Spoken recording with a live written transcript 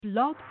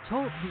Blog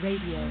Talk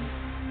Radio.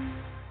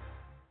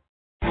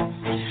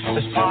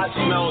 This pot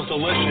smells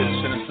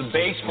delicious, and it's the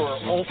base for our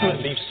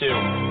ultimate beef stew.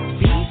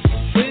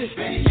 Beef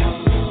stew.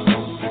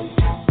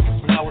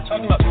 Now we're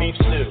talking about beef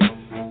stew.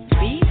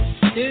 Beef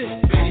stew.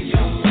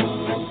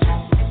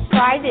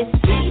 Try this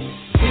beef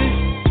stew.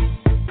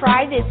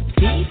 Try this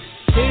beef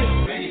stew.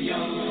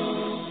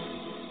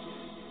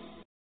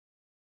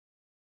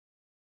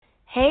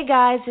 Hey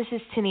guys, this is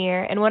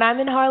Tanier, and when I'm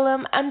in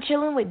Harlem, I'm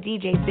chilling with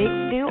DJ Big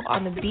Stu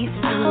on the Beast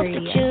I hope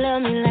Radio. that you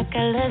love me like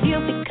I love you,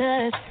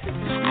 because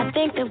I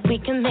think that we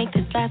can make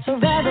this last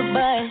forever,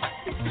 but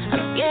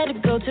I'm scared to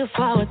go too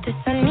far with this.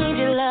 I need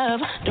your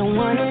love, don't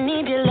wanna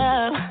need your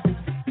love.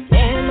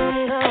 Damn,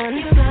 I'm gone.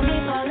 You got me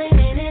falling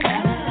in and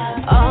out of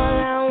love. All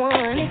I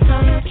want is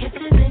all your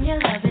kisses and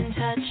your loving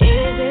touch.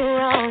 Is it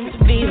wrong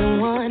to be the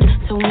one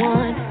to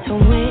want to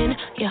win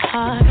your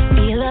heart,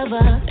 be your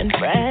lover and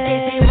friend?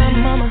 They say my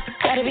mama,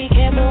 gotta be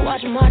careful,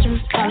 watch 'em.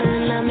 Falling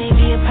in love may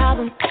be a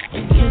problem,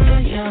 and you're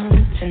too young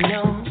to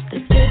know the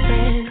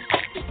difference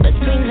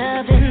between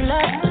love and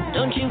lust. But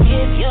don't you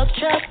give your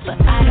trust, but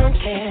I don't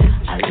care,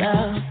 I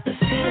love the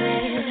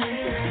feeling.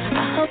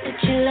 I hope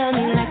that you love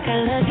me like I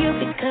love you,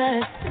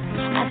 because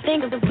I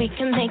think that we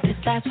can make this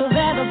last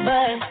forever,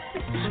 but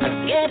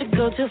I'm scared to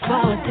go too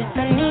far with this.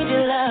 I need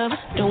your love,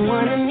 don't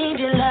wanna need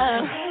your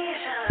love.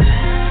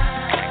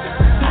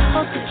 I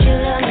hope that you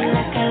love me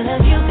like I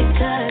love you,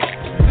 because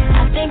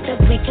I think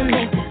that we can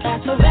make this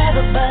last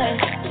forever, but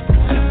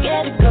I'm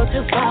scared to go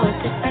too far with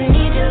this. I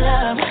need your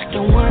love,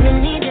 don't wanna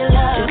need your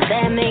love. Does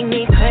that make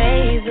me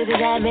crazy? Does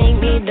that make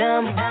me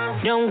dumb?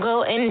 Don't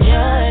go and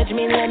judge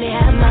me, let me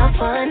have my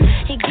fun.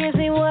 He gives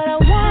me what I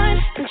want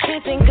and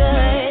treats me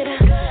good.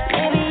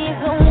 Maybe he's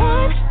the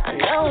one, I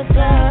know it's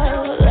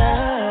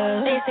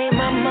love. They say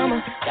my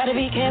mama, gotta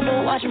be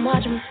careful, watch 'em.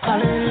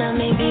 Falling in love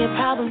may be a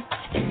problem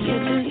if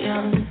you're too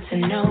young to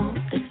know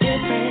the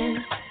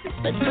difference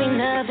between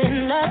love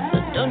and lust.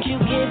 But don't you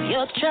give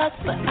your trust,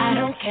 but I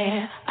don't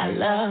care, I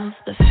love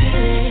the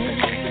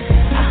feeling.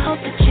 I hope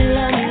that you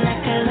love me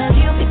like I love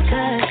you,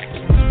 because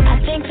I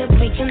think that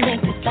we can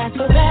make this last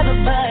forever,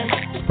 but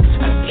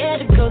I'm scared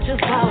to go too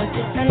far with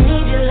this. I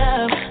need your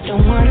love,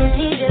 don't wanna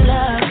need your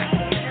love.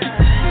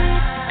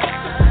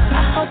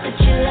 I hope that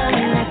you love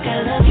me like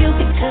I love you,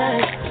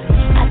 because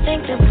I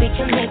think that we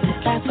can make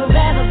this last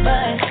forever,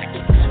 but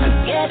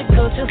I'm scared to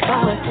go too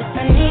far with this.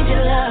 I need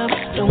your love,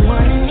 don't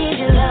wanna need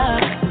your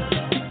love.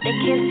 They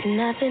can't see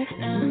nothing,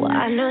 well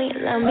I know you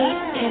love me.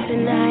 Can't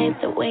deny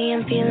it, the way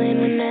I'm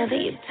feeling whenever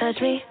you touch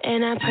me.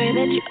 And I pray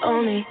that you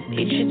only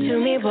be true to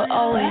me, but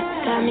always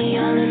got me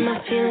all in my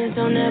feelings,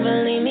 don't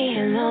ever leave me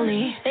here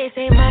lonely. They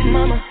say my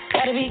mama,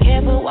 gotta be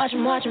careful, watch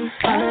 'em.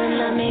 Falling in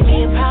love may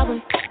be a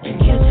problem,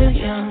 and you're too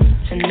young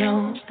to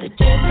know the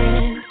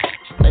difference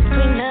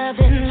between love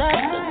and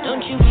lust. But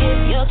don't you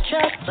give your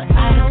trust, but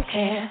I don't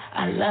care,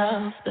 I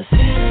love the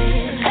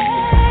feeling.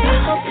 I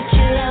hope that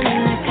you love me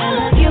like I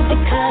love you,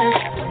 because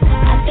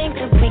I think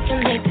that we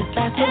can make this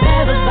last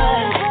forever,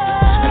 but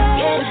I'm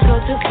scared to go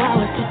too far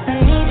with this.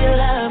 I need your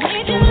love,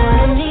 don't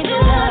wanna need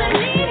your love.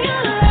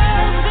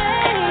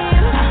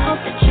 I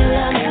hope that you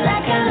love me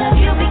like I love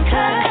you,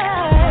 because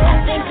I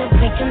think that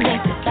we can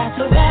make this last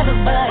forever,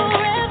 but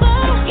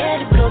I'm scared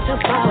to go too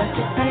far with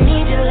this. I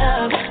need your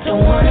love,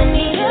 don't wanna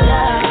need your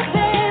love.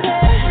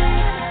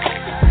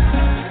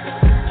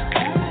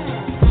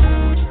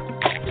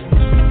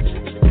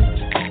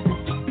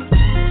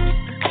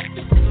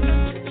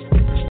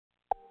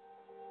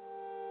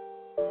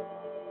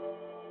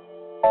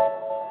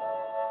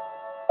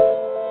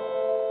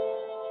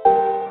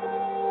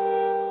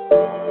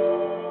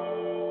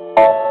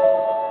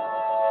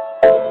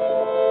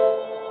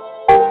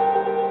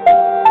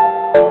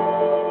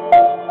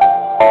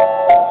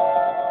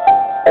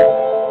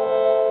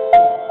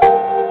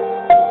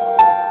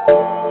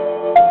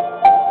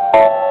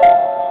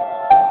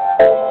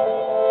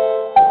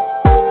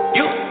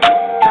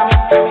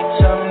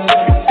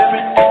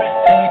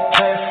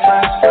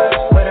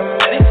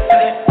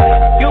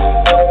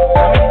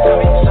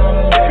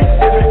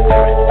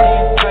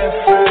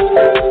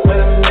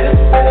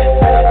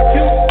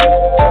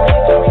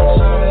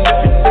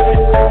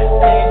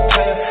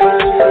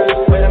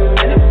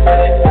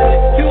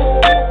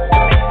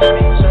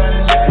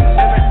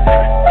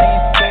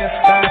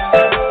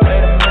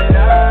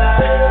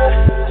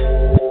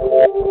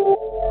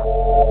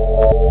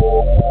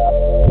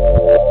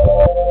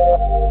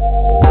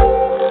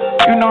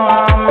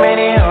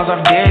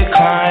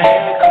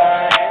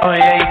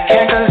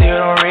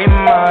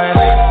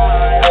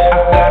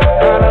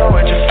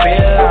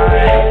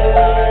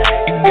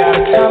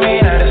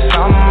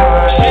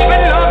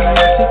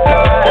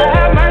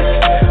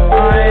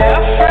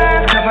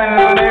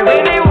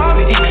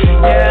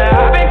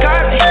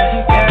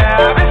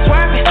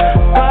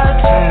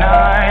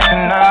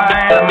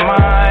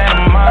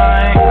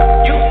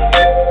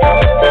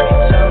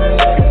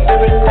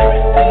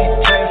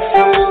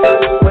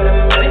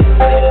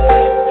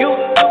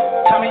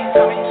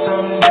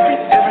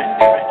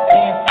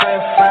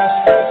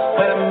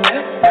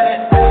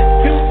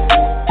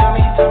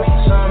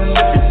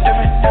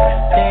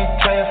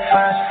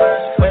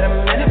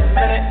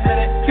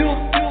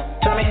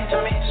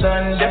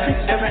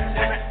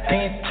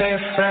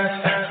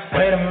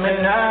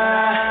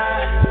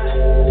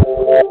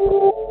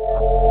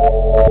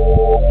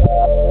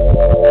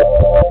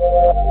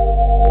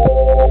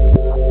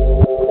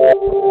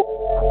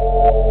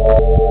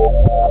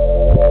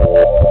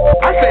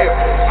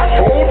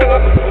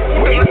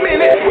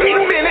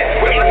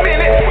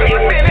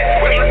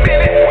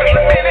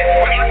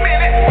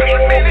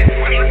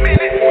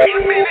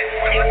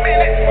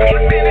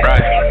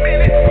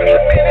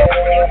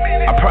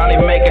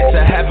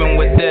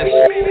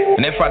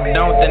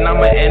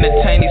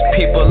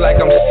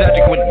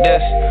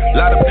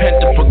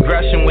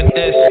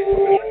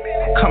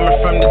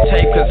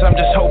 I'm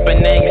just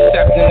hoping they ain't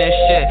accepting this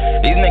shit.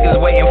 These niggas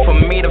waiting for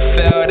me to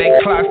fail, they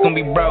clocks gon'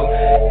 be broke.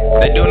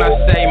 They do not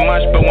say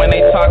much, but when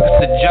they talk,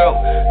 it's a joke.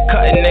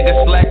 Cutting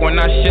niggas slack when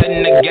I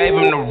shouldn't have gave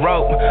them the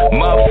rope.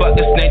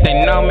 Motherfuckers think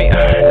they know me,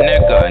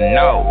 nigga,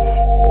 no.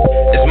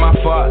 It's my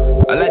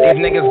fault, I let these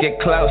niggas get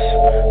close,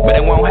 but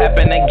it won't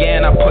happen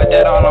again, I put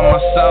that all on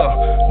my soul.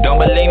 Don't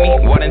believe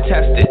me? Well then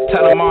test it,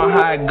 tell them all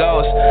how it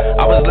goes.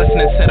 I was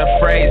listening to the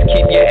phrase,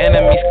 keep your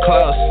enemies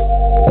close.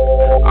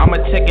 I'm a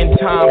ticking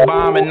time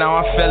bomb and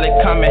now I feel it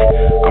coming.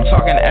 I'm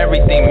talking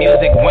everything,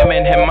 music,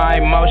 women, and my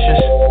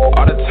emotions.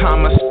 All the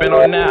time I spent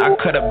on that, I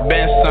could've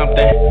been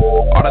something.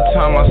 All the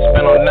time I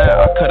spent on that,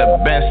 I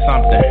could've been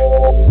something.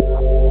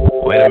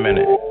 Wait a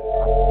minute.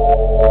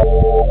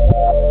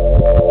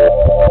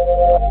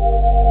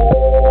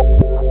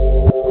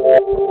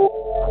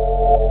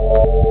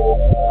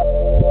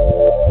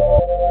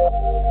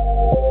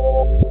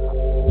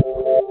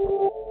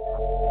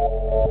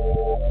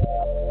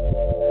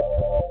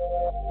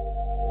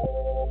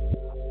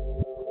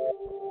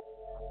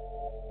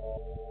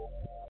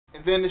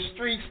 And then the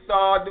streets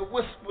started to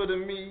whisper to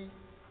me,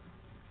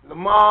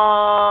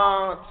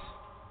 Lamont,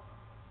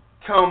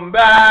 come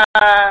back.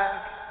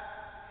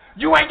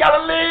 You ain't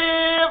gotta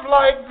live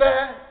like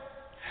that.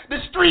 The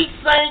streets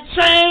ain't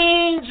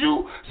changed.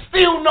 You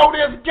still know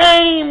this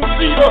game.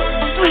 See, the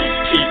streets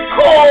keep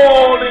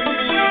calling me.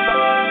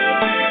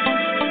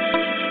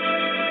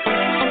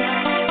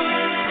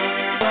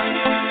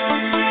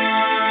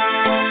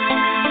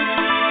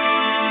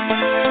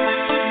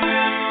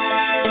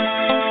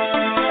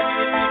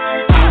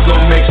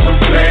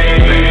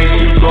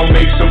 We gon'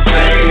 make some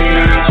plays,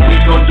 we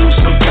gon' do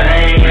some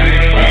things,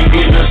 and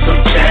get us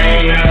some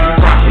change.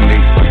 Properly,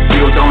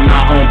 build on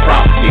our own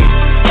property,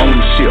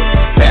 ownership,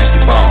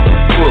 basketball,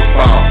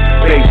 football,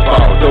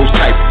 baseball, those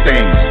type of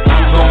things.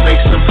 We gon'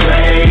 make some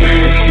plays,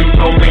 you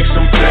gon' make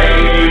some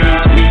plays,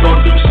 we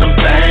gon' do some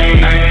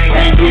things,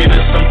 and get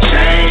us some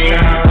change.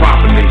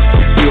 Properly,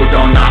 build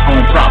on our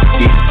own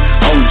property,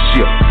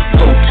 ownership,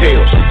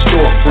 hotels,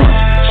 storefronts,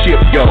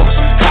 shipyards,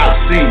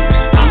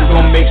 coliseums. I'm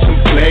gon' make some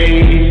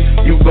plays,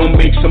 you gon'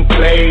 make some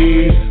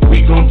plays,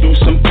 we gon' do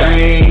some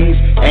things,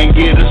 and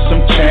get us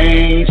some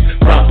change.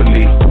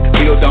 Properly,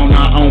 build on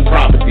our own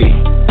property,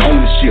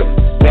 ownership,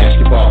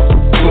 basketball,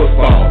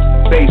 football,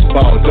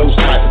 baseball, those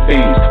type of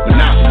things,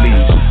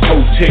 monopolies,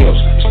 hotels,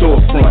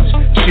 storefronts,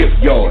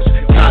 shipyards,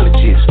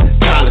 colleges,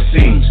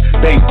 coliseums,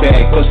 bank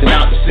bag busting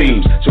out the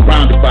seams,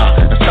 surrounded by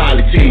a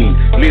solid team,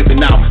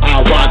 living out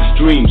our wildest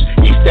dreams,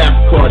 East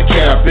Africa, the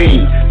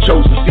Caribbean,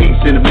 chosen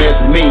seats in the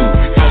mezzanine,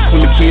 house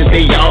full of kids,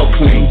 they all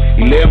clean,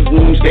 11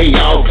 rooms, they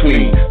all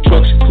clean,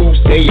 trucks and coops,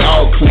 they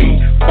all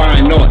clean,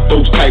 fine art,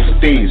 those types of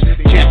things,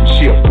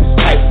 championship,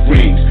 type of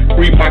rings,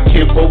 free my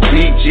kinfolk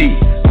BG,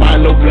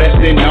 mind no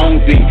blessing on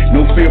thee,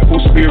 no fearful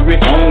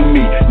spirit on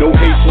me, no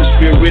hateful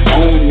spirit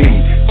on me,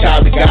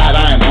 child of God,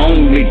 I am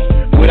only,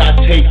 what I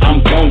take,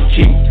 I'm gon'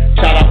 keep,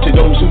 shout out to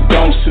those who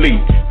don't sleep,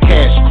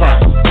 cash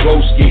crop,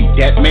 Broski,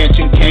 that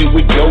mansion came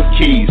with your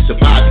keys,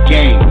 survive the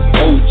game,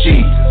 OG,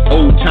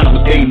 old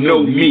timers, they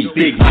know me,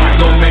 big we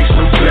gon' make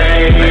some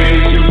plays,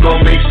 you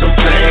gon' make some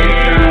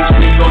plays,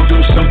 we gon' do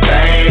some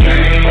things,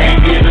 and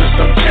get us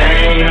some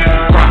change,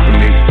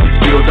 properly,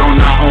 build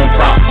on our own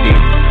property,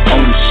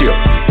 ownership,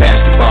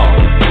 basketball,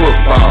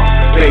 football,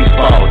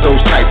 baseball,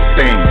 those type of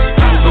things,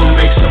 we gon'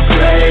 make some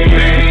plays,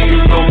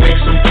 you gon' make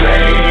some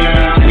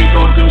plays, we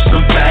gon' do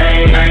some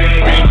things,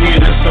 and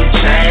get us some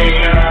change,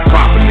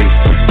 properly,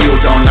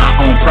 build on our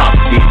own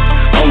property,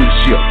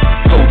 ownership,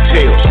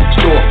 hotels,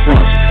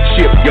 storefronts,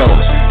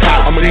 shipyards,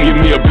 I'ma give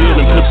me a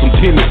building, put some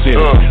tenants in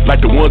it,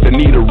 like the ones that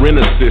need a rent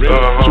assist.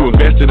 To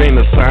invest it ain't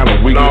a sign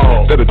of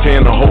weakness. Instead of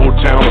tearing the whole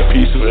town to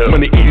pieces.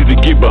 Money easy to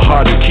get, but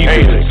hard to keep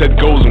it. Set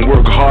goals and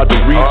work hard to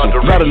reach it.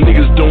 A lot of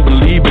niggas don't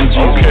believe in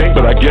Jesus,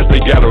 but I guess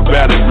they got a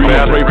valid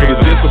reason. Pray for the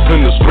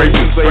discipline to scrape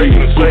and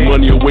save. Put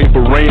money away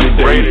for rainy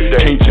days.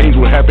 Can't change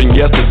what happened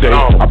yesterday.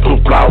 I put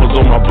flowers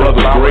on my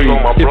brother's grave.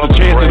 It's a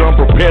chance that I'm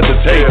prepared to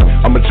take.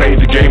 I'ma change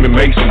the game and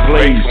make some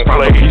plays.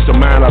 Found a peace of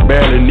mind I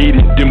badly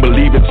needed. Didn't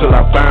believe it till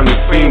I finally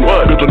seen it.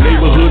 Built a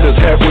neighborhood that's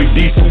halfway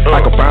decent.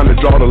 I can finally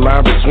draw the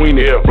line between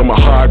it. From a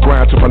hard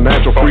grind to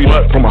financial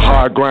freedom. From a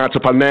hard grind to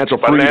financial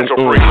freedom.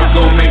 We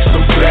gon' make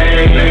some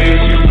plays,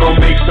 you gon'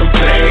 make some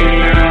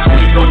plays,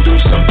 we gon' do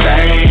some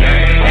things,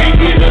 and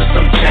get us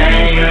some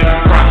change.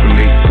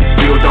 Properly,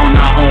 build on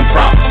our own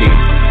property,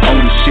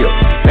 ownership,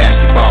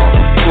 basketball,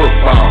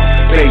 football,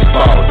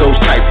 baseball, those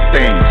type of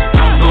things.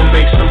 I'm gon'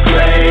 make some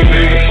plays,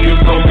 you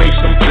gon' make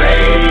some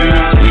plays,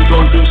 we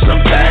gon' do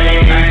some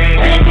things,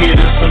 and get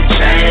us some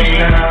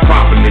change.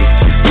 Properly,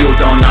 build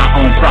on our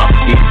own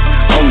property,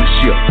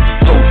 ownership,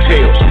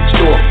 hotels,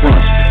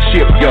 storefronts,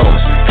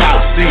 shipyards,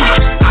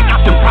 coliseums. I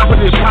got them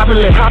properties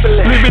popular,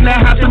 living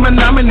that house in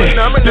Menominee.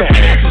 The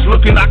past is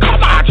looking, I call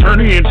my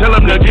attorney and tell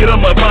him to get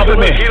him above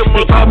me.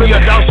 They call me a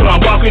dog, so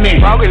I'm walking in.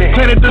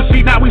 Planted the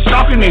seat, now we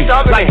stalking it.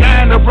 Like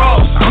Diana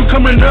Ross, I'm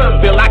coming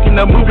up, feel like in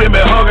the movie,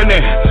 me hugging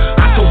it.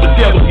 I told the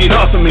devil get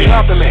off of me.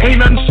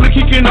 Ain't nothing slick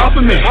he can offer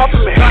me.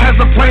 God has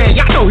a plan,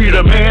 y'all know he the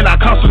man. I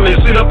constantly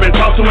sit up and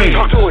talk to him.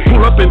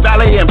 Pull up in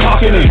valet and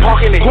parking it.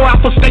 Go out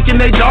for steak and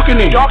they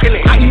darkening.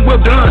 I eat well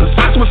done,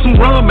 socks with some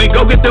rum, and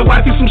go get the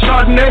wifey some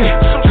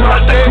Chardonnay. Pull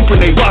out that coupe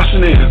and they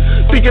washing it.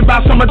 Thinking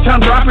about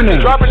summertime dropping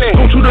it.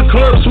 Go to the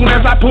club soon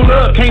as I pull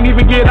up. Can't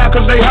even get out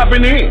cause they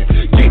hopping in.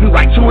 Getting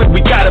right to it, we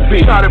gotta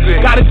be.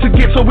 Got it to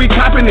get, so we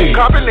copping it.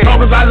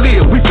 Long as I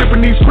live, we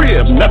flipping these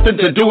cribs. Nothing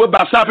to do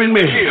about stopping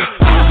me.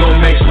 We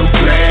gon' make some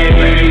plays.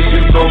 We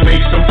gon'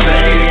 make some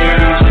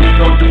plays. We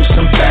gon' do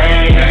some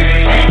things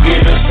and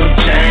get us some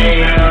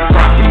change.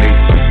 Properly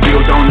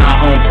build on our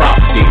own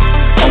property.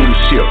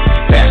 Ownership,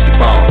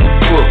 basketball,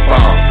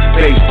 football,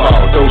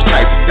 baseball, those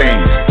type of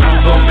things. We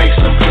gon' make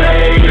some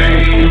plays.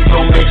 We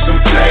gon' make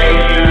some plays.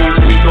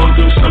 We gon'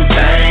 do some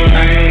things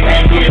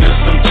and get us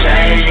some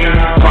change.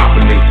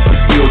 Properly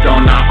build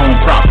on our own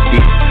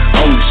property.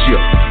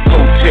 Ownership,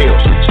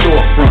 hotels,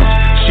 storefronts,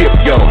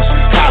 shipyards,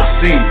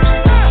 coliseums.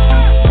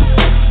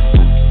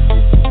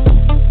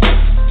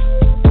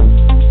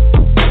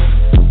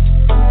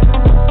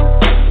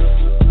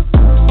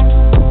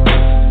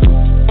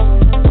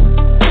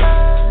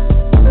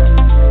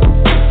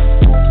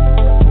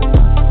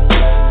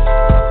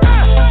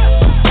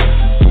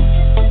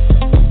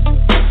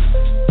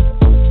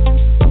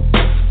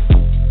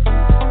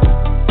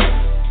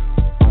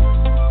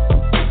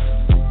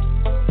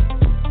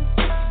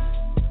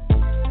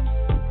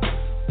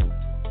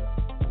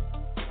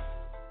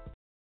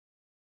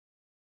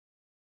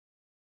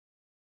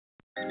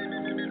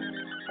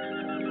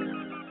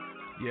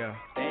 Yeah.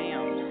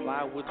 Damn,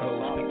 slide with the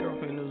speak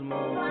up in this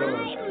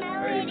motherfucker.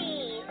 Hey,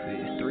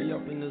 it's 3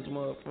 up in this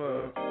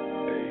motherfucker.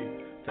 Hey,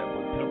 type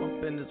of pimp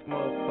up in this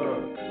motherfucker.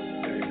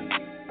 Hey,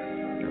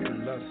 have a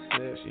lot of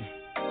sexy.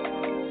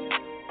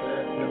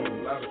 Have a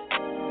lot of.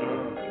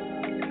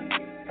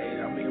 Hey,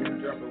 I mean, we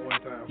drop it one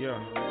time. Yeah.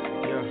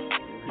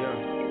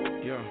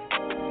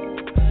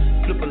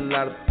 Flip a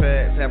lot of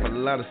packs, have a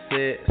lot of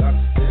sets.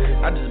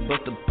 I just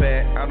bust a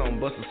pack, I don't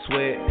bust a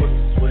sweat.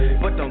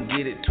 But don't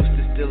get it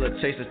twisted, still a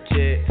chase a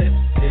check.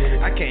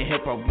 I can't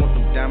help, I want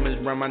them diamonds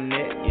round my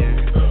neck,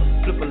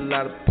 yeah. Flip a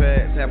lot of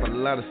packs, have a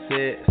lot of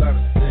sets.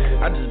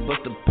 I just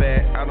bust a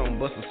pack, I don't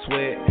bust a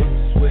sweat.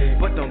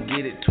 But don't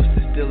get it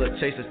twisted, still a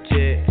chase a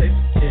check.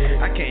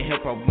 I can't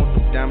help, I want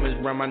them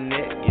diamonds round my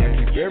neck, yeah.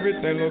 Keep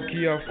everything low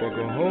key, I fuck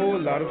a whole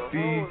lot of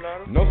fees.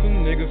 Know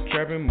some niggas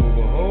trapping, move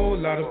a whole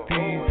lot of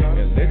peas.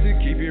 And let's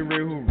just keep it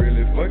real, who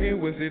really fucking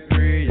with it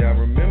 3? I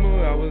remember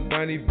I was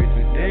buying these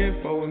bitches,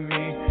 didn't fuck with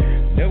me.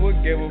 Never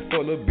gave a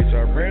fuck, little bitch,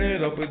 I ran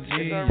it up a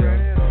G,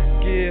 yeah.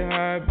 Get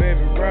high,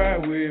 baby,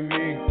 ride with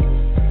me.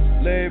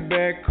 Lay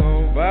back,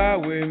 come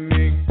vibe with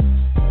me.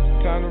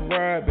 Time to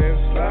ride, baby,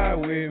 slide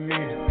with me.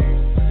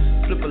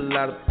 Flip a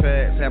lot of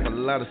packs, have a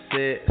lot of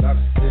sets.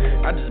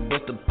 I just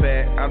bust a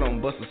pack, I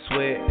don't bust a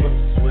sweat.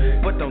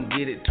 But don't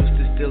get it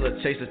twisted, still a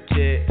chase a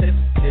check.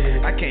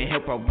 I can't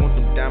help, I want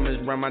them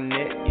diamonds round my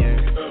neck, yeah.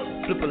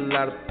 Flip a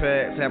lot of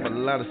packs, have a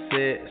lot of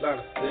sets.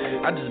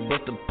 I just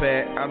bust a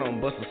pack, I don't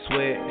bust a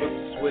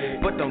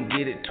sweat. But don't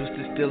get it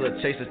twisted, still a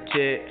chase a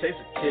check.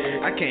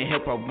 I can't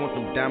help, I want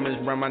them diamonds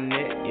round my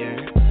neck, yeah.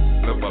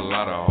 Flip a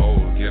lot of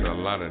hoes, get a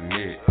lot of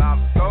nits.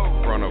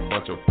 Run a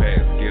bunch of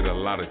packs, get a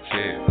lot of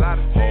checks.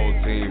 Whole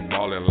team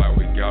ballin' like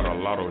we got a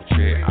lotto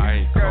check.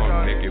 I ain't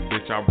come naked,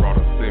 bitch, I brought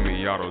a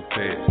semi-auto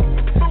text.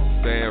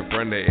 Staying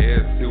from the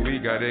SC, we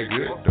got that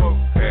good dope.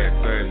 Pack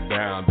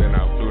touchdown, then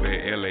I flew to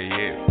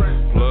LAX.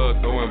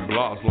 Plug throwing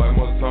blocks like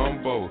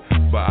Matumbo.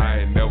 But I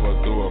ain't never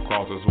threw a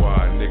cross, that's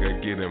why a nigga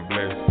getting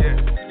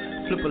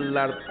blessed. Flip a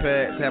lot of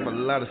packs, have a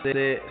lot of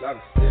sets.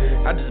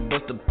 I just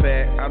bust a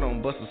pack, I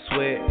don't bust a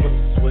sweat.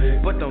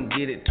 But don't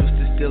get it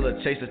twisted, still a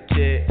chase a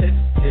check.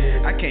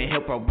 I can't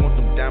help, I want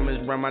them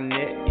diamonds round my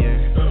neck,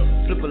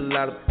 yeah. Flip a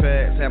lot of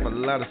packs, have a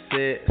lot of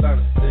sets.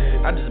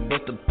 I just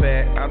bust a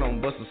pack, I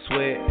don't bust a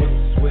sweat.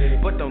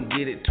 But don't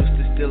get it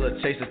twisted, still a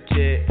chase a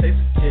check.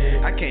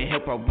 I can't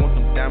help, I want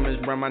them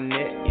diamonds round my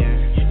neck, yeah.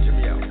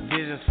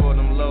 Visions for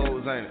them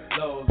lows, ain't it?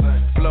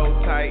 Flow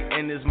tight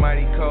and it's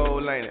mighty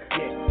cold, ain't it?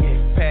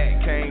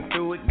 Pack came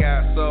through, it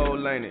got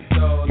soul, ain't it?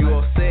 You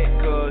upset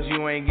cause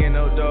you ain't getting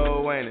no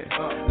dough, ain't it?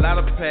 Lot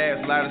of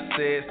packs, lot of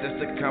sets, that's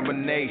the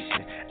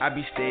combination. I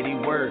be steady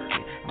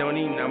working, don't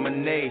need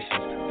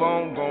nominations.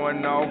 Phone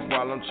going off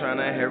while I'm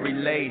tryna have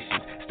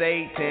relations.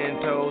 Stay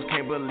 10 toes,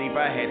 can't believe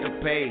I had the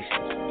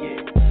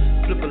patience.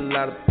 Flip a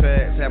lot of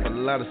packs, have a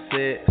lot of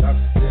sets.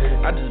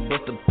 I just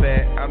bust a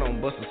pack, I don't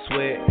bust a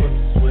sweat.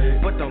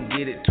 But don't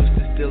get it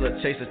twisted, still a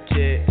chase a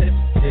check.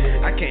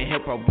 I can't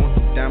help, I want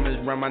them diamonds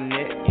round my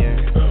neck, yeah.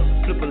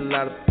 Flip a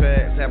lot of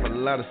packs, have a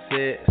lot of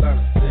sets.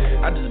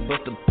 I just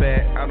bust a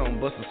pack, I don't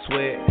bust a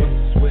sweat.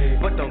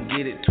 But don't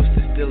get it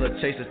twisted, still a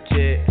chase a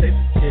check.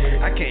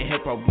 I can't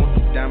help, I want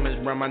them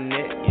diamonds round my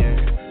neck, yeah.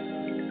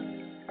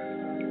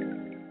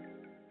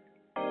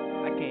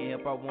 I can't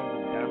help, I want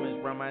them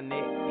diamonds round my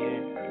neck,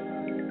 yeah.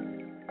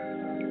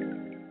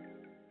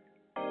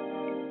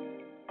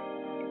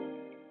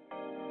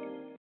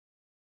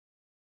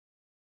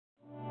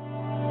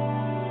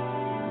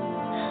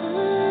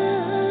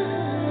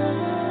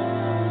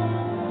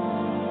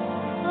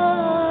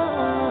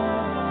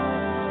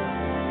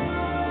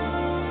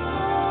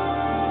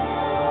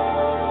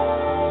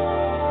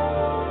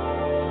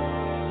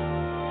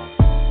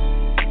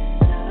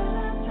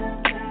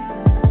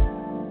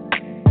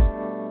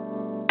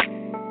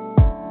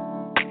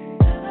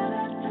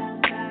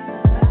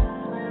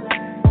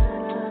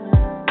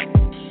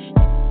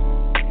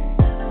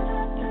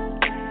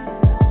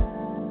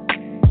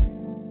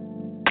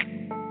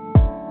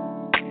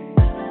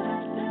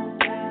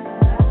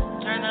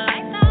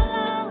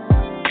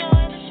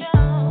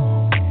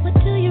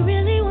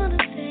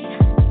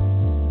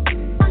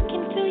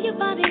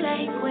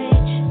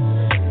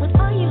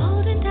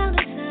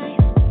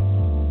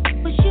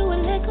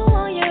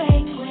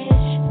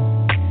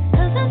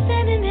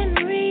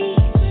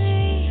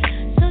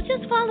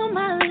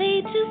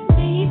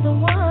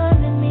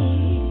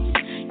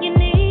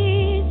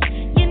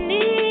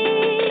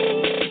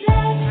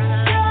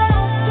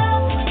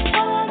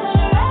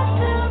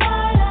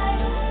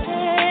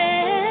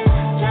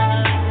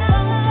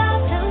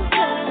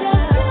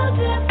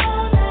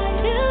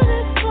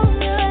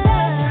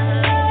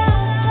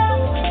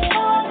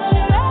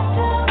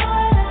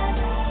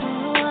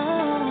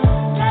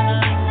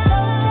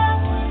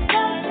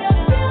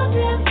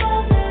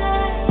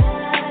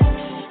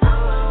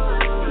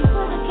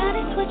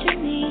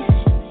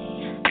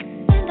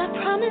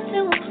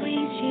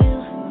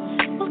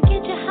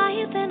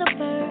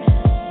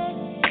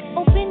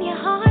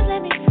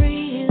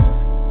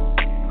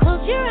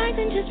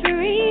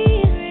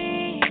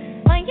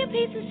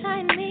 peace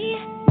inside me.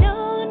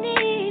 No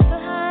need for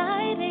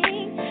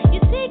hiding.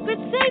 Your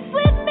secret's safe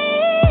with me.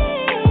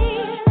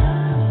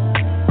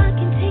 I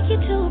can take you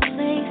to a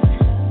place.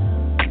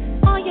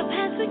 All your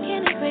past, we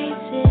can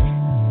erase it.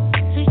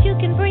 So you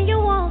can bring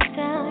your walls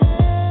down.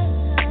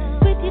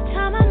 With your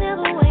time, I'll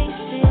never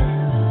waste it.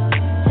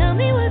 Tell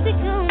me what's it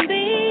gonna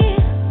be.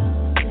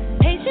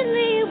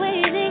 Patiently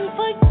waiting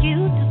for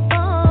you to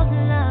fall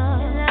in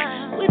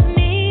love with me.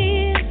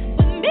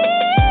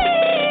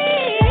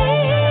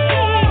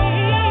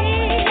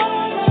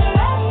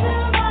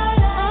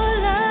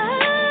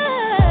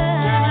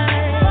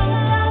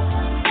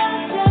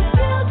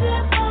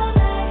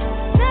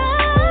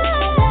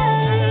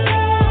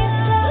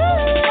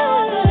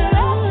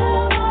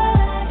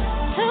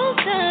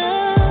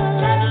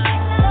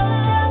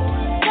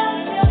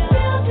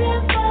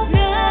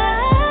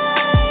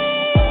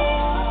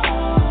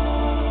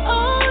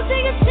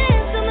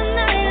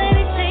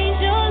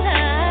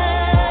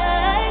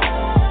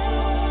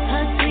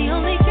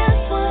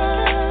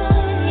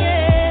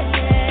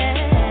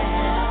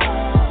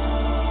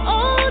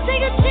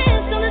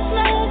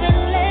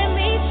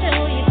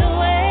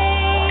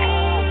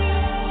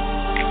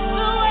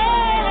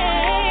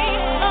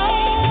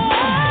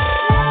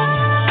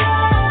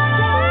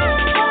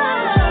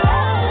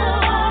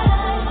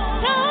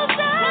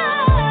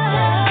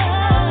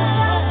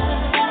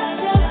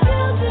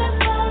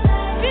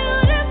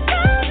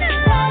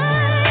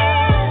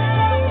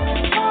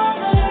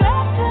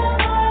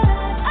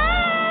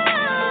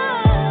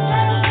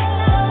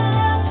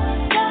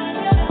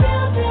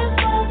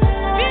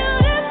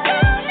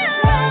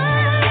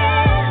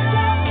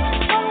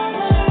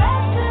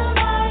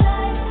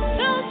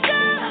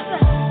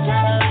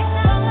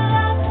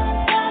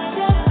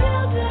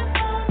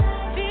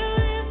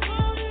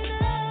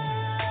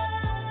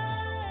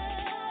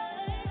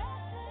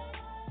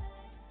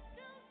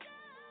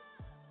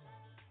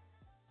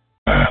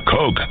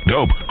 Coke,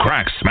 dope,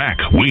 crack, smack,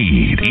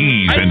 weed,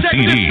 E's, and check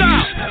CDs. this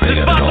out. They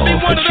This got about it to all be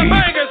for one of the cheap.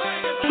 bangers.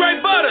 Straight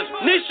butters,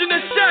 Nisha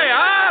and Shay,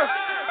 huh?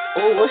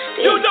 Oh, what's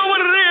this? You know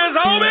what it is,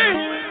 homie.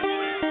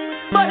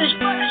 Butters,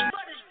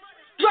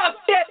 drop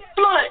that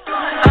blunt.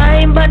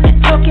 I ain't about to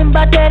talking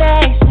about that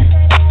action.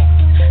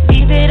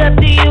 Leave it up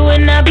to you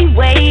and I'll be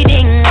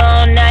waiting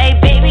all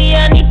night. Baby,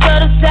 I need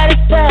total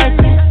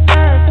satisfaction.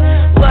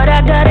 What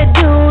I gotta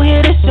do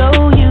here to show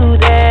you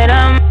that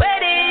I'm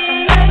ready.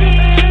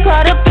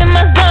 Caught up in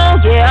my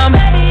zone, yeah, I'm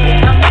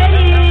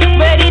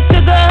ready to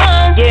go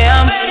home,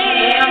 yeah, I'm ready.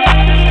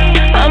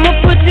 I'ma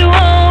put you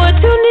on what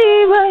you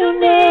need right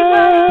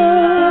now.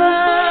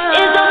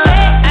 It's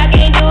okay, I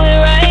can't do it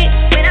right.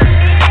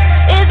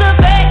 It's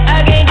okay,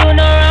 I can't do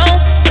no wrong.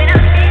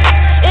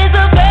 It's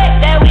okay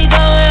that we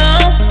going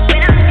home.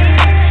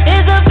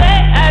 It's okay,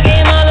 I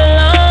came all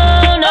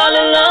alone,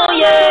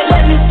 yeah.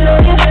 Let me show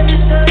you,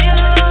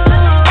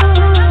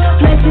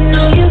 let you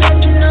know you.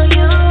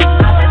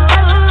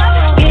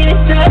 Get it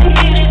started,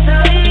 get it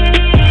on,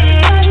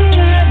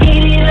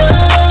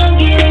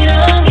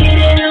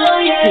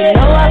 yeah. You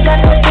know I got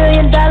no $1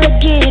 billion,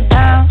 get it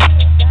down.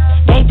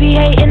 They be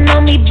hating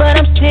on me, but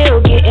I'm still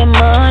getting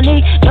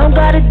money. Don't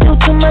gotta do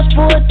too much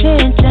for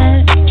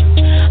attention.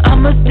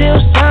 I'ma still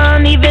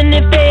shine even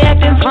if they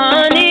acting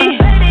funny.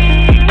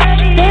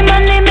 Say my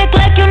name, act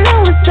like you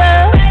know what's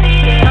up.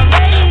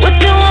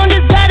 What you want,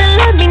 just gotta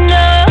let me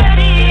know.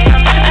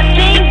 I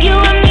think you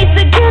and me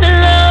should get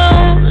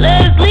along.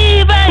 Let's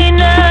leave right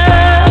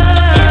now.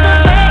 It's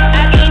okay,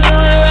 I can't do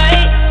it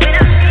right.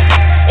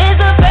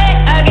 It's okay,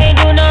 I can't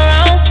do no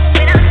wrong.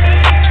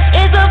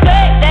 It's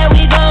okay that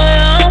we going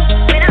home.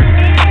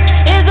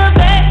 It's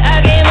okay,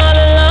 I came all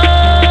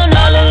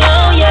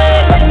alone,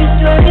 yeah. Let me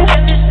show you,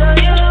 let me show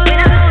you.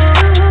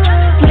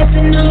 Get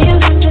to know you,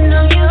 get to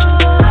know you.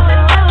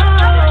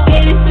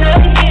 Get it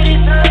started, get it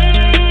started.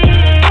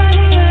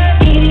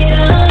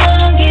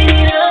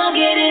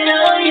 Get it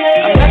on,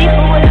 yeah. I'm ready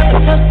for whatever,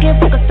 tough skin,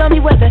 fuck a stormy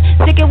weather.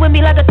 Sticking with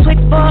me like a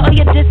Twix bar, or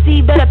you just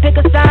see, better pick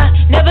a side.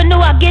 Never knew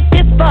I'd get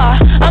this far.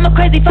 I'm a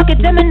crazy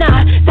fucking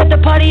Gemini. Set the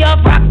party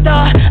off, rock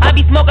star. I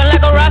be smoking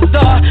like a rock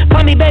star.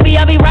 Call me baby,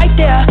 I'll be right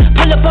there.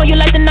 Pull up on you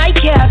like the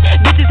nightcap.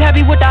 Bitches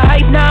happy with the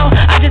hype now.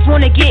 I just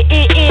wanna get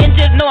it in.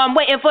 Just know I'm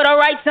waiting for the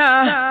right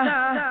time.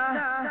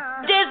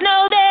 Just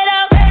know that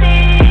I'm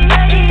ready.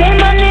 Say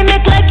my name,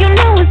 act like you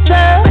know what's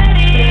up.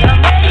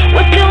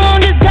 What you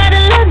want, just gotta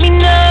let me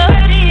know.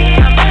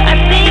 I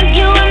think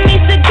you and me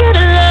should get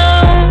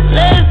along.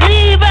 Let's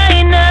leave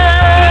right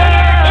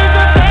now. It's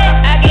okay,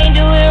 I can't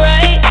do it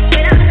right.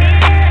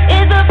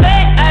 It's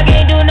okay, I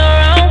can't do no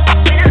wrong.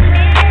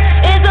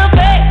 It's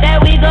okay that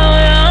we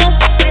going home.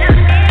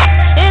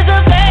 It's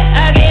okay,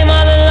 I came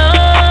all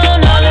alone,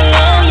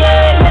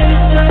 yeah. Let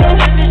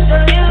me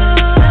show you,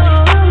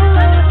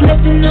 let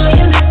you know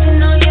you, let you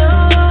know you.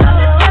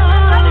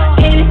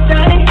 Get it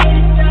started, get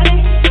it started.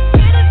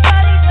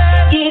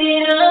 Get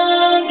it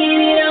on, get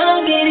it on,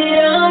 get it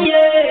on,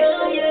 yeah.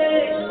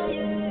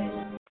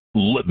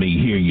 Let me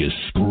hear you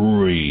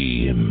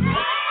scream.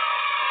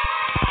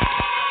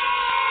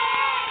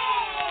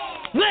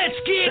 Let's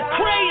get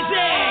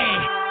crazy.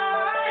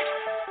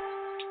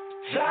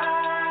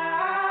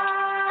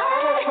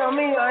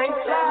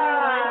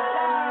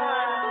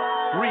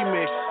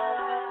 Remix.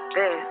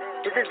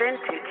 This is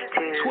vintage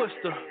too.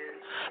 Twister.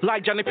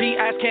 Like Johnny P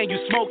asked, can you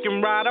smoke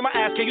and ride? I'ma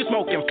ask, can you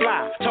smoke and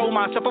fly? Told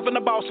myself up in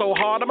the ball so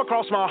hard, I'ma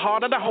cross my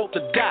heart and I hope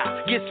to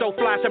die. Get so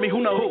fly, tell me who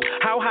know who?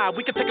 How high?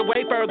 We can take it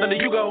way further than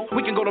you go.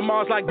 We can go to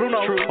Mars like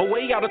Bruno. True. Or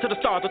way out into the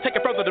stars, or take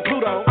it further to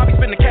Pluto. I'll be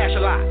spending cash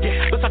a lot.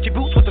 Yeah. Versace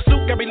boots with the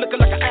suit, got me looking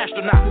like an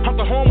astronaut. Hump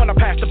the horn when I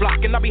pass the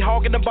block, and I be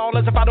hogging the ball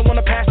as if I don't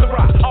wanna pass the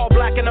rock. All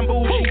black and I'm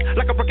bougie,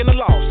 like I'm breaking the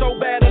law. So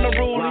bad and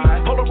unruly.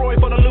 Polaroid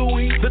for the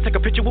Louis. Let's take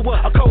a picture with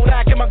what? A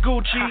Kodak and my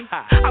Gucci.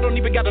 I don't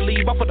even gotta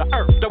leave off of the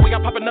earth. The way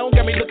I'm popping on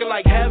got me looking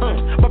like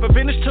heaven. Bumping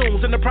vintage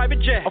tunes in the private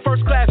jet, or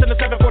first class in the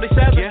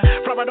 747. Yeah.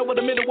 Fly right over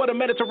the middle of the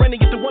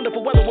Mediterranean through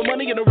wonderful weather with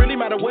money, and it really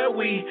matter where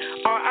we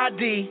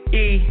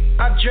R.I.D.E.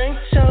 I drink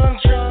till I'm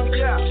drunk,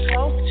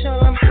 smoke till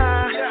I'm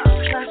high,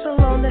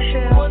 castle on the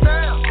hill,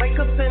 wake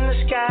up in the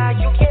sky.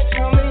 You can't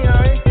tell me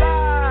I ain't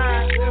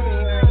fly.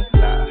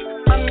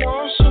 I know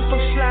I'm super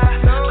fly.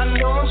 I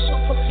know I'm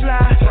super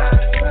fly.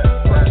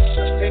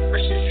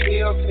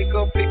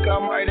 Pick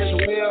up, might as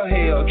well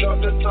hell.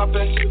 Drop the top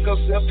and take a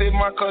selfie,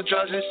 my car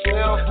drives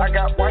itself. I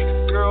got white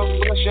girls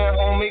blushing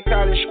on me,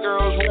 college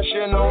girls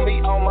rushing on me.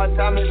 All my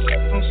diamonds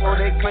custom, so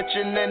they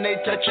clutching and they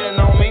touching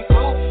on me.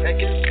 Ooh, that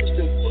is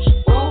system.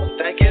 Ooh,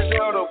 that is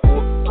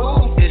audible.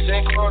 Ooh, it's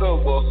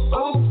incredible.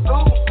 Ooh,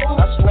 ooh,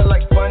 I smell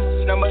like fun.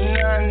 Number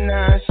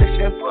 99,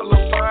 section full of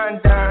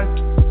fine dimes.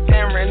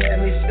 Cameron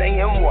and me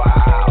saying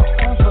wow.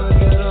 I'm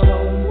fucking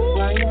alone,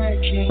 like that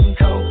King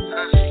Cole.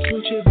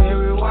 Gucci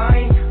berry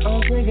wine.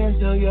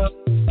 Until you're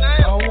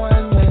a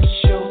one-man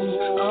show,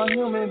 a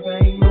human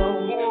being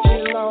mode. She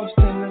lost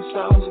in the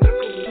sauce,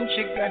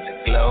 she got the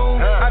glow.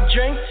 I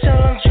drink till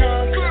I'm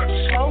drunk,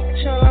 smoke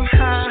till I'm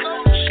high,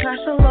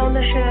 castle on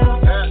the hill,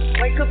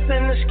 wake up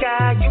in the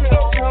sky. You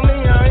can't tell me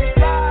I ain't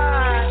fly.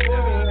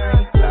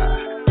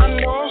 I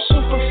know I'm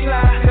super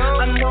fly.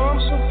 I know I'm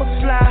super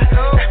fly.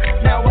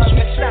 Now watch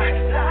me fly.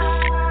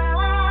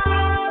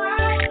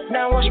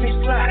 Now watch me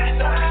fly.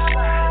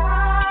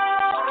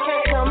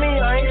 Can't tell me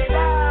I ain't fly.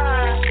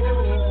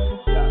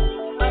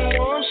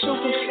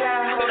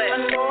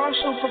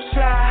 Super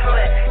fly.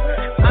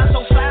 I'm so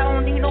fly, I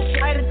don't need no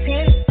flight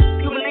attendant.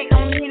 People ain't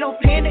don't need no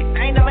pendant.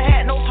 I ain't never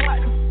had no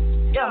partner.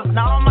 Yeah,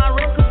 now all my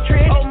records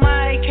trend. Oh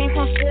my, came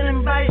from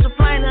stealing bodies, so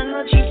flying on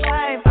a G5.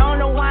 I don't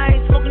know why I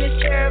ain't smoking this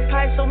cherry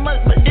pie so much,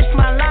 but this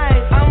my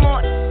life.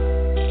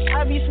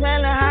 I be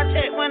smelling high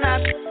tech when I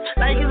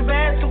like it's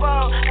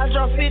basketball. I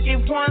drop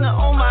 50 pointer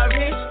on my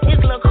wrist. It's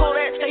a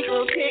Kodak, take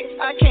a pic.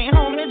 I came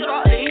home and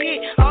dropped the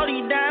hit. All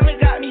these diamonds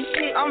got me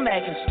sick. I'm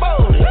back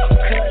exposed.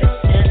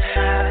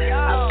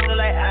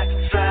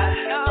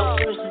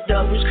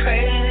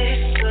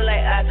 Crazy, feel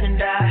like I can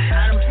die.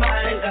 I'm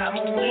finally got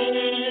my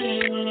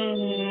wings.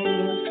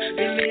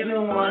 They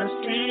even wanna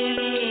see.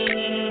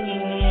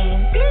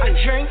 I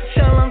drink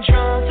till I'm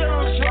drunk,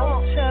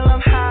 smoke till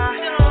I'm high.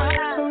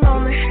 I'm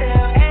on the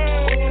hill,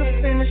 wake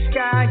up in the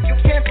sky. You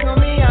can't tell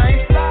me I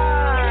ain't fly.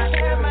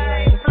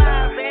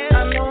 I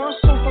know I'm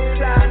super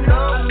fly. I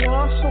know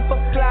I'm super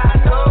fly.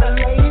 The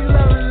ladies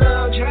love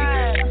luxury.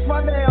 That's why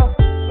they all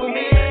with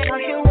me. I'm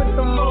here with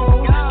the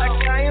moves,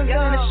 like I am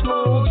done it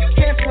smooth.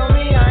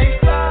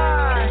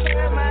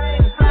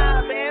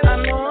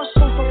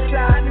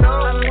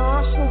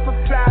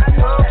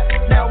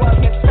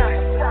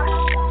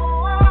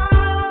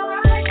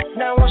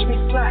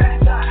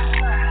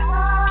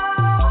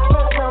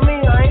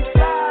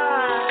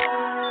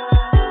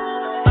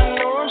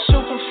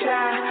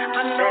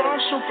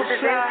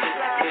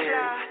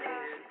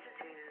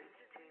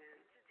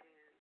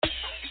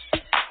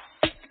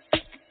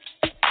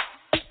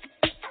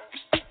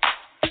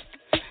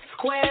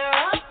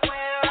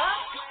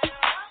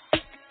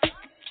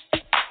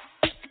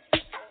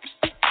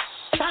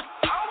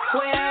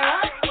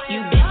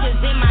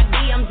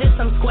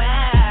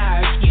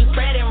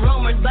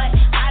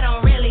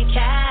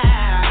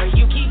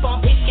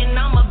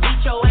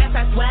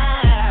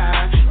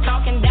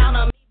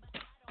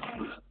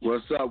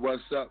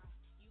 What's up?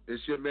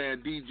 It's your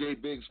man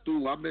DJ Big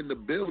Stu. I'm in the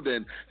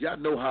building. Y'all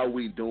know how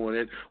we doing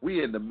it.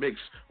 We in the mix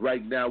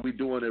right now. We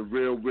doing it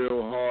real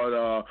hard.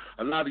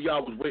 A lot of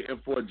y'all was waiting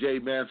for Jay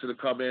Mansa to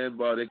come in,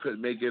 but they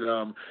couldn't make it.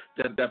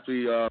 They're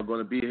definitely going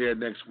to be here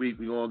next week.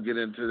 We're going to get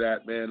into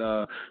that, man.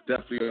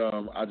 Definitely.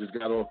 I just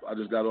got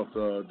off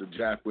the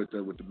jack with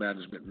the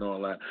management and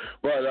all that.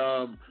 But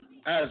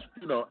as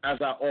you know, as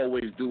I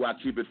always do, I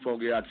keep it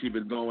funky, I keep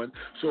it going.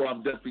 So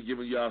I'm definitely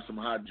giving y'all some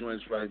hot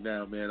joints right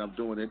now, man. I'm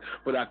doing it,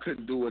 but I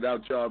couldn't do it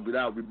without y'all,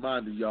 without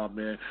reminding y'all,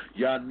 man.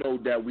 Y'all know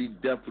that we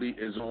definitely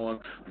is on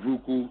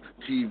Roku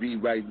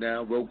TV right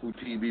now. Roku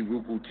TV,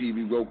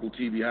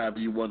 however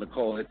you want to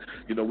call it.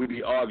 You know, we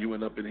be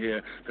arguing up in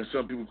here because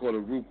some people call it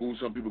Roku,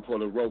 some people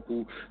call it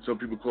Roku, some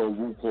people call it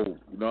Ruko.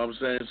 You know what I'm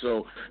saying?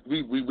 So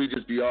we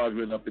just be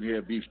arguing up in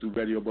here, Beef Stew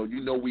Radio. But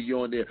you know we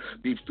on there,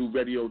 Beef Stew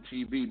Radio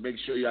TV. Make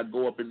sure y'all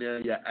go up in there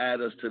and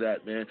add us to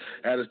that, man.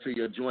 Add us to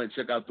your joint.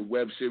 Check out the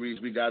web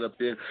series we got up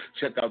there.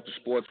 Check out the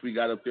sports we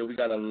got up there. We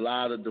got a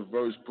lot of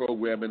diverse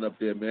programming up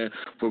there, man,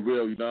 for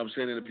real. You know what I'm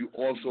saying? And if you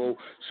also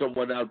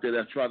someone out there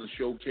that's trying to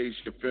showcase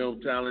your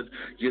film talent,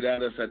 get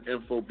at us at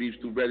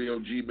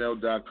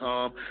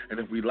infobeefstewradio@gmail.com. And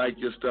if we like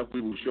your stuff,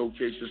 we will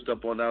showcase your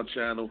stuff on our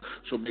channel.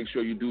 So make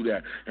sure you do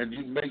that. And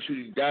you make sure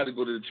you got to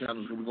go to the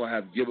channels where we're going to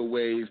have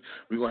giveaways.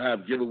 We're going to have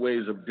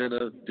giveaways of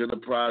dinner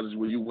prizes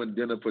where you win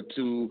dinner for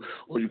two,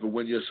 or you can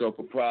win yourself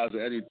a prize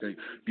or anything.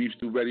 Beef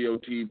Stew Radio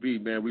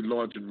TV, man, we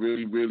launching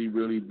really, really,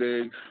 really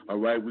big. All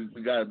right, we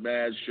got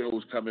mad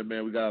shows coming,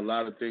 man. We got a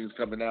lot of things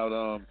coming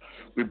out.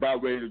 We're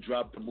about ready to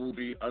drop the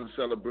movie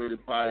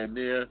Uncelebrated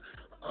Pioneer.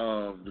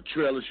 The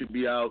trailer should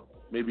be out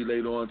maybe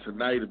later on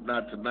tonight, if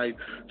not tonight,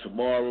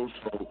 tomorrow.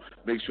 So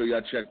make sure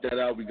y'all check that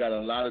out. We got a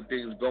lot of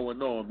things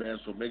going on, man.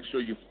 So make sure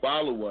you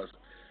follow us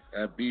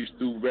at Beef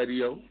Stew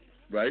Radio,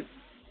 right?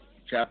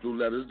 Capital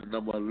letters, the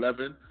number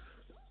 11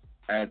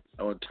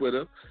 on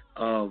Twitter,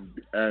 and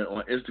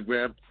on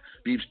Instagram,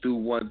 Beef Stew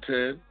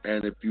 110.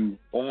 And if you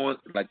on,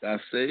 like I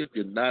say, if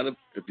you're not a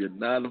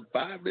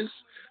virus,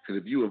 because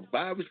if you a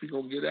virus, we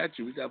gonna get at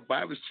you. We got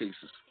virus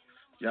chasers.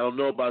 Y'all don't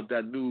know about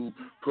that new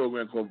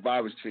program called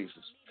Virus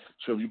Chasers.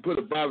 So if you put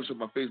a virus on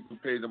my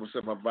Facebook page, I'm going to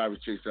send my virus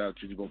chaser out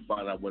to you. You're going to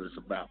find out what it's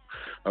about.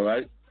 All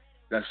right?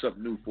 That's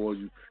something new for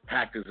you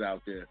hackers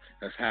out there.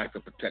 That's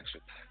hacker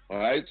protection. All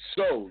right?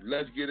 So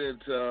let's get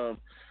into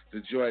the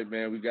joint,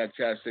 man. We got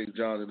Cat St.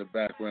 John in the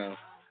background.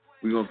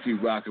 We're going to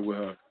keep rocking with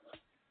her.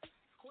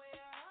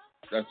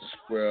 That's the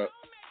square up.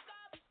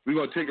 We're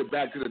going to take it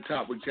back to the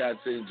top with Cat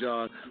St.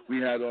 John.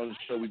 We had on the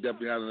show. We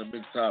definitely had on the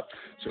mix top.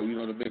 So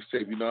we're on the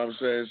mixtape. You know what I'm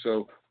saying?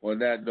 So on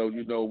that note,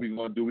 you know what we're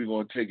going to do. We're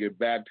going to take it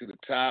back to the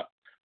top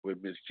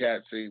with Miss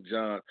Cat St.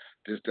 John.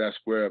 This that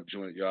square up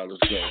joint, y'all. Let's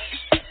go.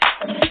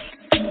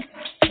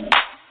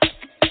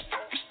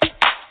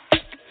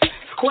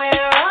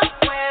 Square up,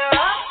 square up.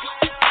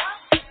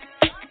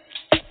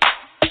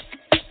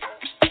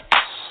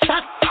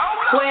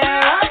 Square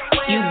up.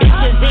 You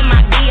bitches in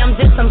my DMs,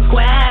 it's some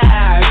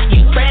squares.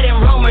 You spreading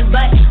rumors,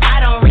 but I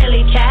don't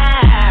really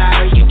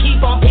care. You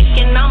keep on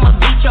picking, I'ma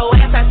beat your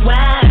ass, I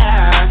swear.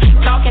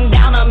 Talking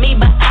down on me,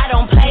 but I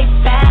don't play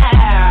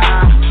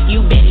fair.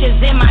 You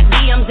bitches in my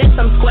DMs, it's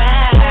some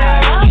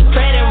squares. You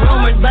spreading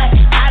rumors, but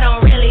I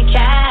don't really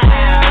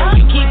care.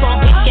 You keep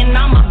on picking,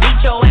 I'ma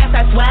beat your ass,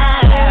 I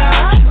swear.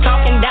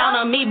 Talking down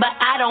on me, but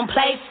I don't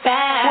play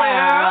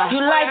fair.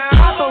 You like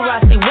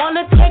paparazzi,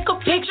 wanna take a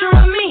picture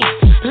of me?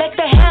 Let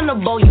the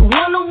Hannibal, you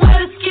wanna wear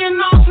the skin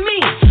off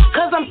me?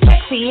 Cause I'm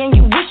sexy and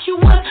you wish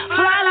you would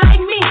fly like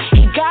me.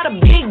 He got a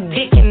big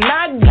dick and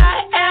I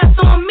got ass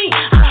on me.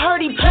 I heard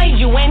he played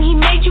you and he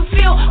made you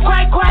feel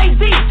quite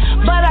crazy.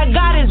 But I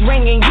got his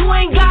ring and you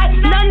ain't got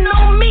nothing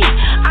on me.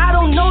 I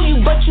don't know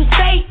you, but you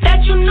say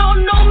that you know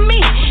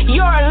me.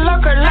 You're a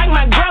lurker like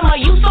my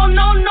grandma, you so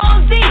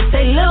nosy.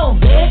 Say little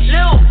bitch,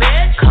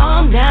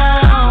 calm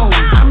down.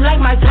 I'm like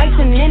Mike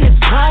Tyson in his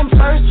prime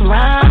first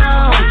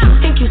round.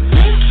 You think you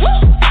sick?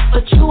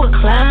 But you a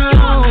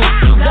clown.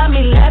 You got me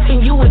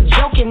laughing, you a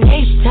joke in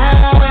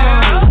H-Town.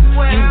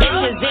 You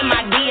bitches in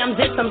my DMs,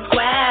 it's some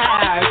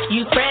squares.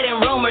 You spreading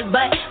rumors,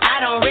 but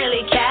I don't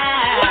really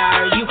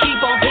care. You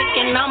keep on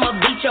picking, I'ma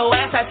beat your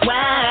ass, I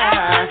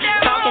swear.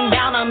 Talking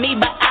down on me,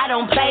 but I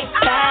don't play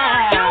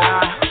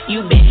fair.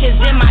 You bitches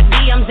in my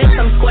DMs, it's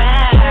some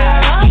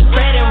squares. You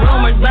spreading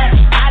rumors, but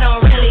I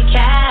don't really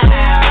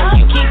care.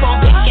 You keep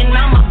on picking,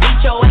 I'ma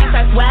beat your ass,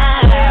 I swear.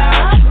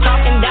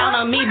 Talking down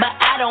on me, but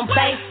I don't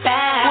play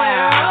fair.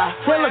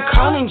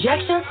 Silicone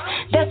injections,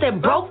 that's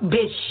that broke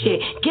bitch shit.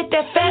 Get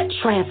that fat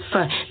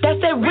transfer, that's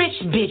that rich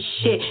bitch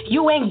shit.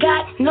 You ain't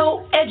got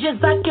no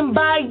edges, I can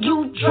buy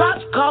you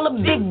drops. Call a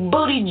big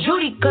booty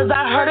Judy, cause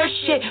I heard her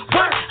shit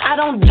work. I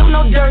don't do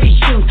no dirty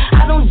shoes,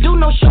 I don't do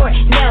no short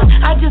nails.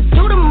 I just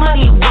do the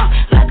money walk,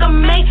 like a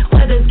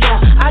Mayweather's gal.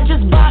 I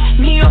just bought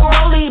me a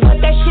rollie, but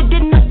that shit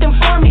did nothing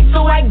for me,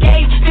 so I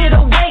gave it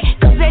away,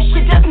 cause that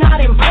shit does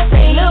not impress.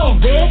 Hey, little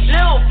bitch,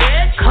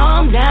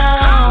 calm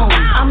down.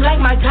 I'm like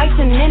Mike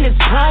Tyson in his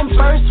prime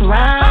first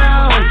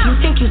round. You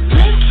think you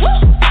slick,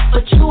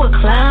 but you a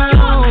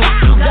clown.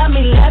 You got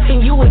me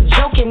laughing, you a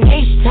joke in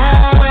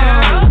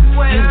H-Town.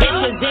 You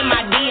bitches in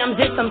my DMs,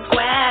 it's some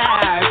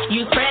squares.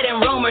 You spreading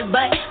rumors,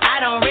 but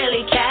I don't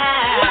really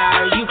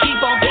care. You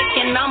keep on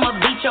picking, I'ma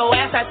beat your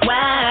ass, I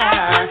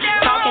swear.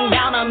 Talking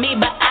down on me,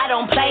 but I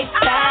don't play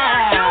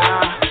fair.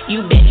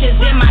 You bitches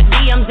in my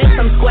DMs, it's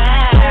some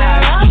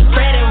squares. You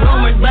spreading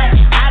rumors, but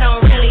I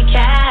don't really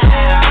care.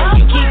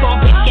 You keep on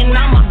picking,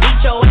 I'ma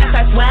beat your ass,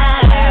 I swear.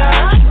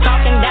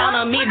 Talking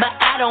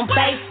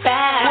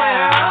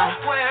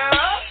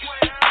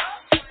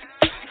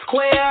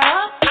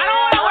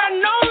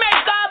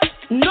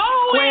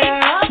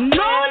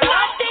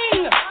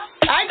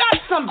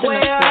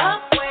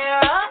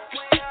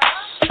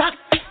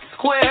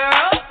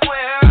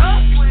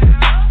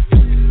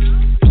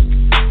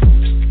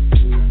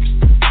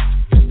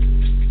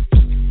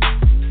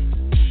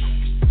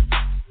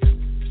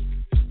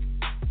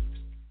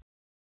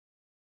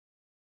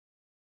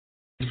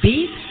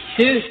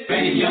Stew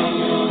Radio.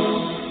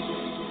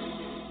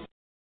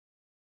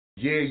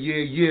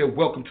 Yeah.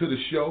 Welcome to the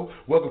show.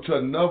 Welcome to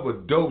another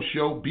dope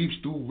show, Beef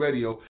Stew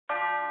Radio.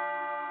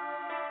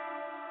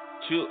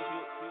 Chill.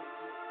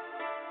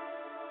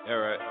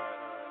 Alright.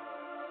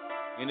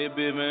 In that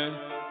bit, man.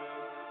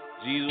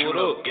 Jesus, what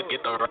up? Get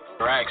the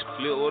racks.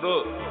 Flip, what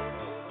up?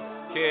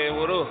 Ken,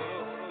 what up?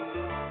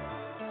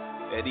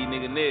 That these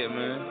nigga net,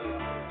 man.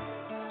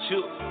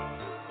 Chill.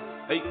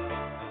 Hey.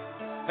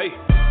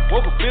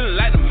 Woke up feeling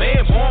like the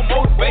man, born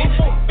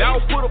motivation.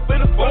 Y'all put up in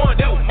the barn,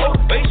 that was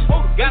motivation.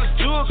 Got a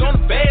jug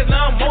on the bags,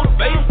 now I'm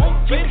motivated.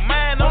 Keep your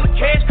mind on the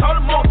cash, call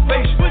it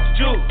motivation.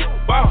 Jug,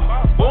 ball,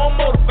 born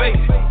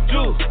motivated.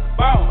 Jug,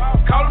 ball,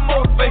 call it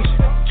motivation.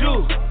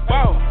 Jug,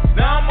 ball,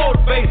 now I'm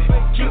motivated.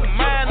 Keep your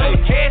mind on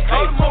the cash,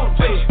 call it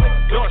motivation.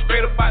 Going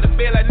straight up out the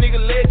bed like nigga,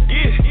 let's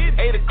get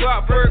it. 8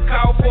 o'clock, bird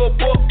call for a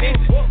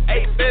 $1.50.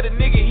 8 better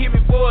nigga hit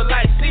me for a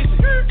light season.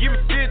 Give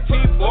me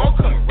 15, boy, I'm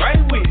coming right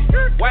with it.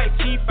 White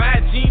tee,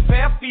 5 jeans,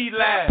 pair feet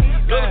live.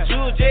 Little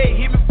Jewel J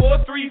hit me for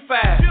a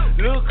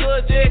 3-5. Little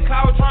cuz J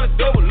call tryna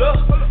double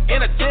up.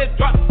 And I just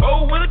dropped the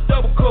bowl with a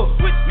double cup.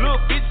 Little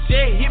bitch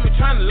J hit me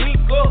tryna link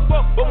up.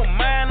 But my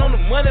mind on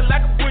the money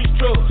like a breeze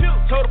truck.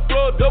 Told the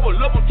floor double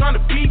up, I'm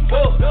tryna beat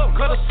up.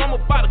 Cause the summer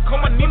about to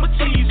come, I need my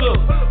cheese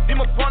up. Then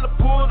my partner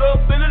pulled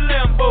up in a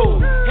Lambo.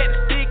 Had the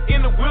stick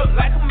in the whip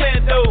like a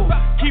Mando.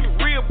 Keep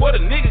it real, boy,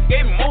 the nigga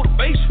gave me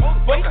motivation.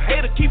 Fuck a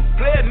hater, keep it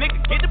player, nigga,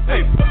 get the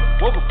paper.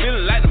 Woke up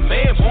feeling like the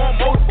man, born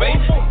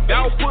motivation.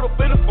 Y'all put up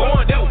in the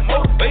barn, that was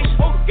motivation.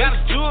 Got a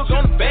jug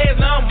on the bags,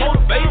 now I'm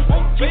motivated.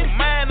 Keep your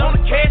mind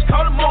on the cash,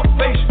 call it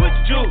motivation.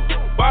 Jug,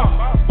 ball,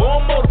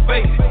 born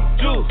motivated.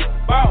 Jug,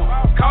 ball,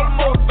 call it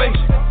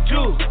motivation.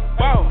 Jug,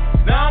 ball,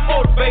 now I'm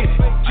motivated.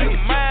 Keep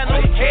your mind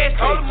on the cash,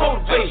 call it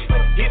motivation.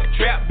 Hit the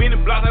trap, been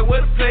the block like where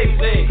the plays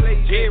at.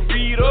 Just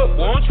read up,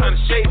 boy, I'm tryna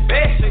shake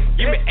back.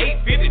 Give me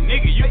 850,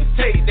 nigga, you can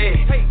take that.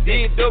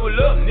 Then double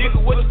up,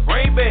 nigga, with a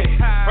brain bag.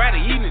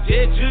 Friday evening,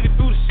 just juggy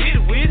through the city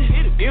with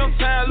it. Them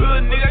time,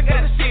 little nigga, I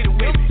got the city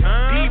with me.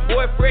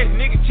 D-boy, fresh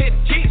nigga, check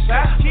the chicks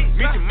out.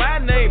 Mention my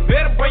name,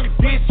 better bring your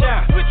bitch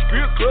out.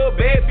 Strip club,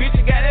 bad bitch,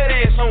 got that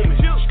ass on me.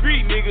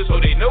 Street niggas,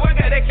 so they know I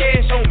got that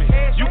cash on me.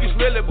 You can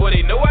smell it, boy,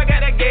 they know I got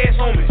that gas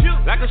on me.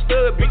 Like a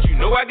stud, bitch, you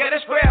know I got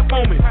that scrap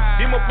on me.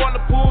 Then my partner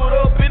pulled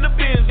up in the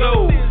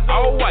Benzo.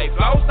 All white,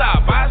 floss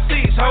out,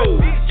 5-6 hoes.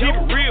 Keep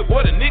it real,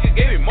 boy, the nigga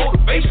gave me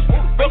motivation.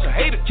 Fuck a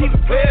hater, keep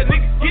it player,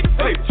 nigga, get the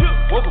paper.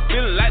 Woke up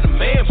feeling like the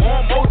man,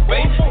 born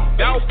motivation.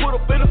 Y'all put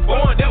up in the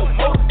barn, that was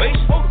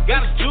motivation.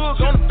 Got a jug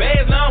on the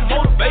bags, now I'm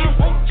motivated.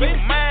 Keep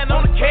your mind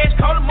on the cash,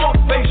 call it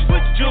motivation.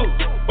 Jug,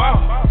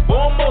 ball,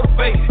 born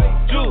motivated.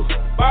 Jug,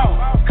 ball,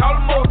 call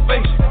it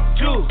motivation.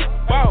 Jug,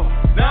 ball,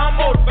 now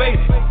I'm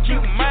motivated. Keep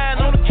your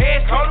mind on the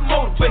cash, call it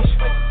motivation.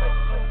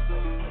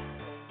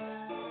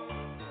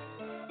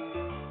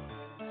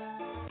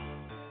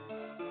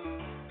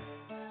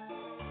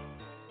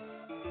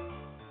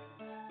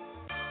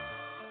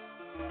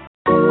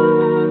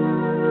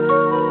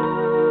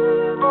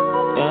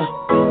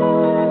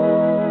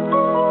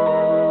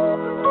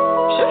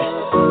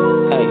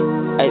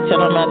 Tell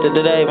them after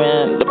today,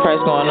 man, the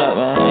price going up,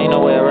 man. Ain't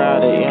no way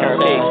around it, you know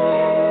what I'm saying?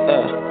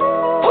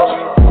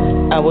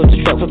 I whip the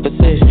truck for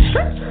precision.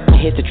 I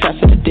hit the trap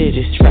for the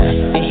digits.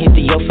 And hit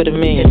the yo for the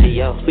millions.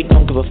 We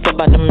don't give a fuck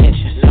about the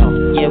mentions.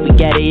 Yeah, we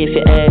got it if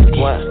you ask it.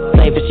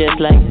 Flavors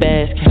just like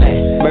basket.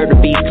 Murder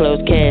beats,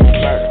 closed casket.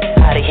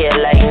 Out of here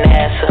like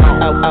NASA.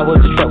 I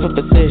whip the truck for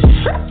precision.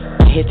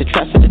 I hit the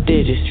trap for the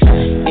digits.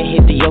 And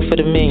hit the yo for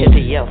the millions.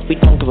 We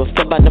don't give a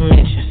fuck about the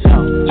mentions.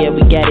 Yeah,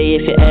 we got it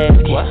if you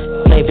ask it.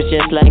 Flavors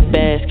just like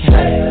basket.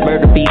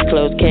 Murder beats,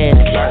 closed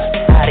casket.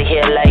 Out of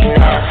here like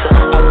NASA.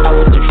 I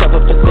was the trap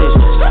of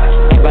precision.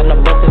 Ain't about no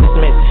bustin', it's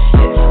missing.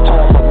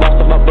 I'm a boss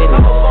of my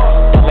business.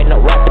 Don't make no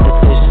rapid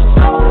decisions.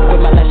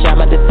 With my last shot,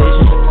 my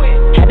decision.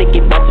 Had to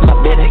get back to my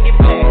business.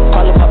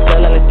 Call up my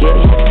girl, let's get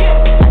it.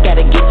 I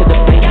gotta get to the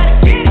business.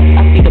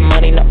 I see the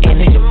money, no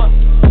end it.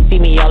 See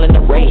me all in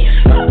the race.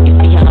 You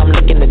see how I'm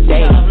looking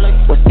today.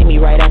 Well, see me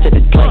right after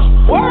the play.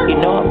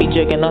 You know I be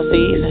jigging on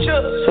season.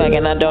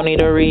 Swaggin', I don't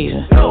need a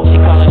reason. She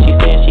callin', she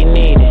sayin' she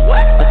need it.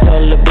 I told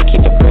her, look, bitch,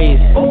 keep it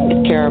breezing.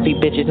 It's Caribbean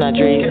bitches, not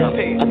dreaming.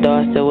 Although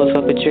I still will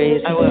fuck with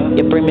trees.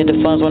 You bring me the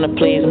funds, wanna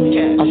please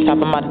me. On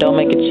top of my dough,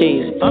 make it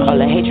cheese. All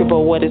the hatred,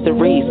 but what is the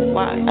reason?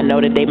 I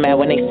know that they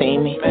mad when they see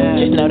me.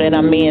 Just know that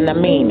I'm me and I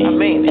mean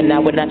it. And I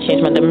would not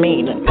change my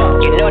demeanor.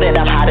 You know that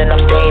I'm hot and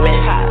I'm steaming.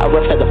 I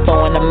rough as a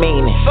phone and I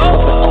mean it.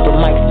 From open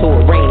mics to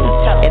arenas.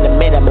 In the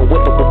mid, I'ma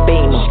whip up a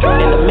beamer.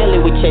 In the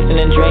milli, we chasing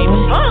and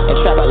dreaming. And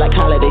trap out like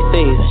holiday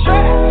season.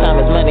 Time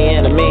is money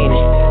and I mean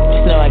it.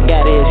 Just know I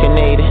got it if you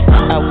need it.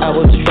 I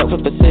whip the truck for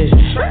precision.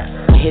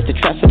 I hit the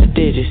trap for the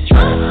digits.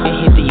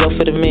 And hit the yo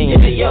for the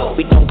millions.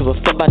 We don't give a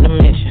fuck about the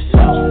mentions.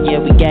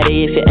 Yeah, we got it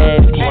if you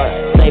ask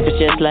it. Flavors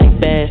just like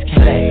basket.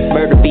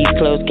 Murder beats,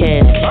 closed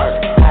casket.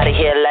 Out of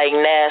here like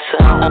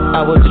NASA.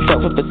 I whip the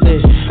truck for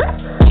precision.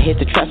 I hit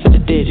the trap for the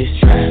digits.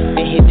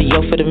 And hit the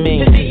yo for the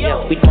millions.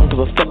 We don't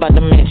give a fuck about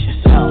the mentions.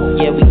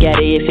 Yeah, we got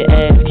it if you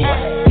ask it.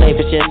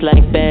 Flavors just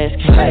like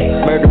basket.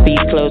 Murder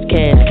beats, closed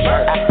casket.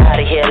 Out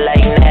of here like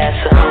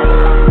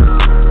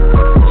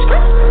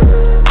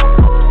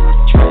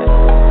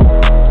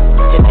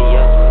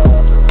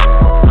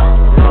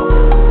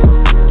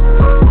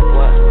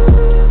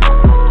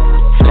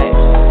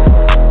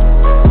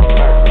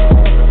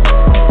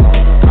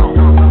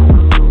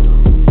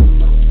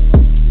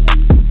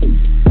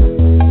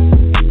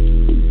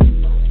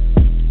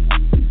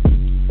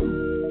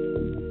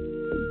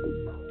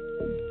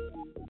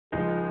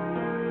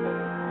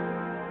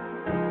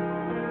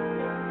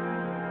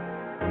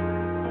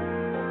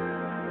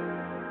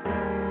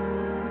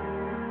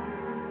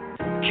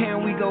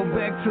Can we go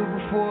back to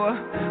before,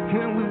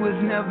 when we was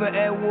never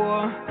at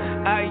war?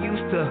 I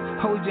used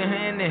to hold your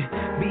hand and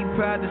be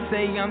proud to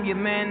say I'm your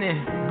man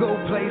and go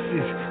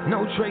places,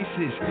 no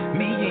traces.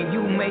 Me and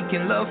you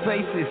making love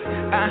faces.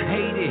 I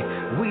hate it,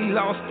 we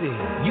lost it.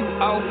 You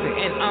off it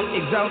and I'm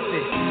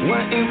exhausted.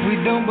 What if we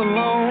don't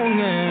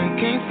belong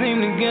and can't seem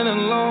to get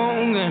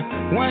along?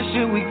 And why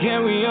should we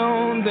carry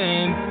on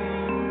then?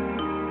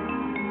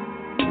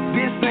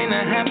 This ain't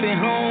a happy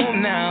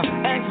home now.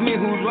 Ask me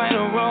who's right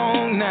or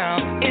wrong now.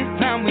 It's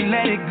time we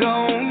let it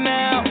go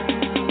now.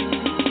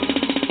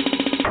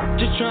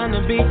 Just trying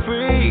to be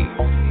free.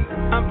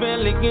 I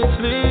barely can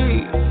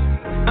sleep.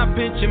 I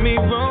picture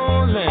me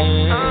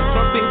rolling.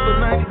 Some people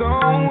not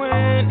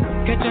going.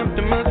 Catch up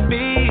to my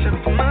speed.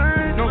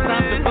 No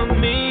stopping for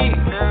me.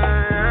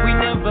 We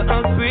never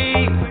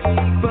agree,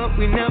 but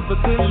we never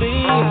could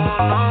leave.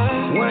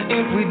 What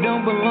if we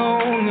don't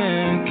belong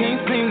and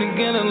can't seem to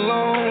get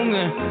along?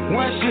 And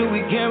why should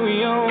we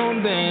carry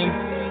on then?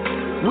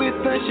 With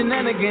the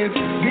shenanigans,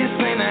 this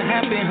ain't a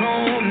happy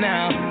home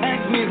now.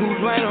 Ask me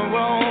who's right or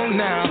wrong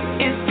now.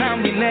 It's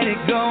time we let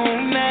it go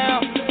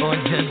now, or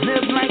just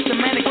live like the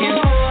mannequins.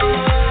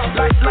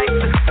 Like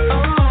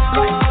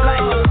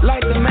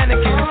the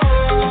mannequins.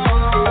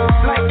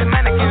 Like the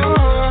mannequins.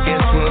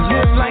 Guess we'll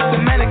live like the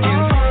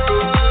mannequins.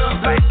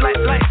 Like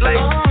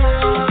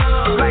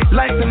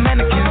the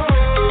mannequins.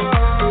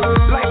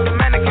 Like the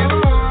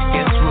mannequins.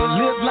 Guess we'll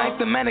live like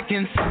the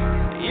mannequins.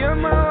 You're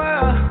my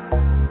world.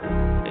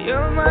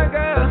 You're my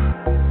girl.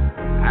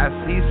 I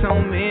see so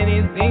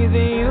many things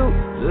in you.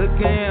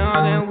 Look at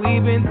all that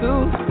we've been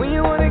through. When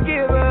you wanna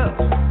give up,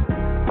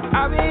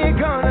 I'll be in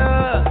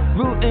corner,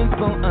 rooting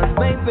for us,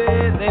 baby.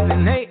 They've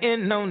been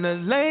hating on us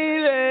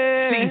lately.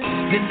 See,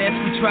 the less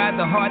we try,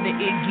 the harder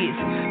it gets.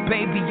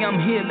 Baby, I'm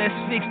here, let's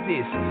fix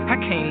this. I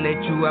can't let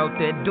you out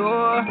that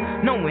door,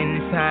 knowing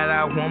inside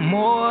I want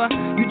more.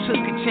 You took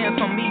a chance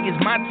on me,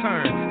 it's my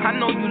turn. I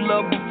know you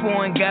loved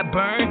before and got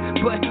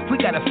burned, but we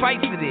gotta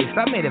fight for this.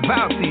 I made a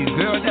vow to you,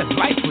 girl, that's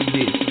life with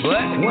this.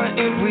 But what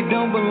if we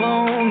don't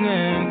belong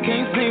and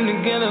can't seem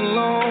to get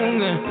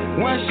along?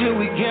 And why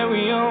should we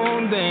carry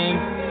on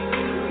then?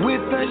 With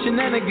the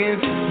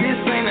shenanigans, this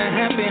ain't a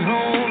happy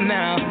home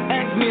now.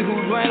 Ask me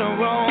who's right or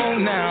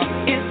wrong now.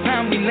 It's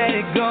time we let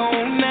it go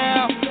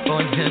now,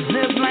 or just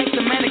live like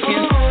the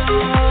mannequins.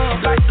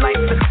 Like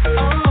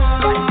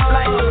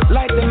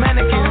the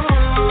mannequins.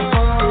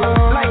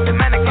 Like the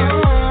mannequins.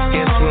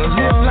 Guess we'll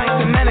live like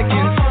the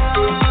mannequins.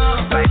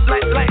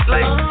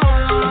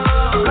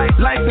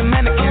 Like the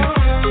mannequins.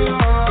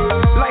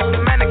 Like the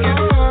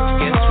mannequins.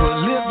 Guess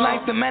we'll live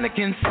like the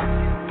mannequins.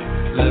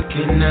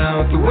 Looking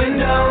out the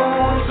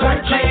window,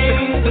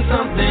 searching for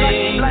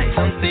something. Like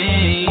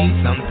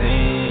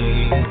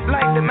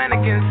the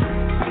mannequins.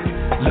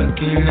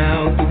 Looking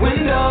out the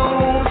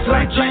window,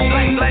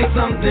 searching for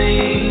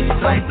something.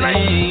 Like the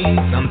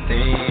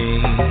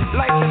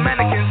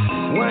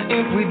mannequins. What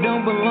if we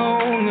don't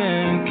belong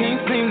and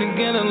can't seem to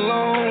get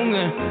along?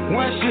 And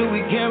why should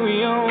we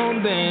carry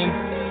on then?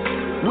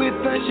 With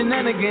the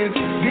shenanigans,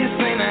 this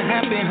ain't a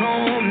happy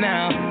home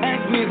now.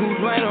 Ask me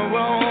who's right or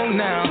wrong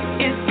now.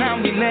 It's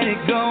time we let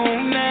it go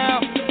now,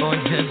 or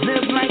just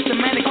live like the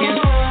mannequins.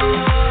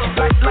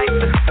 Like the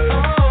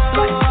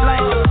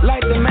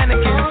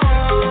mannequins.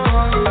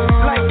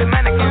 Like the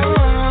mannequins.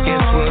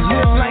 Guess we'll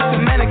live like the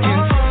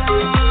mannequins.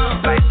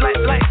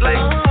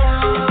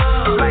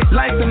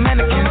 Like the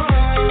mannequins.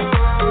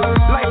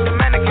 Like the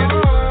mannequins.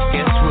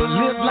 Guess we'll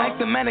live like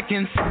the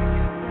mannequins.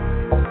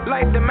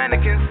 Like the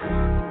mannequins.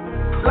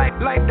 Like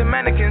the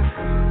mannequins.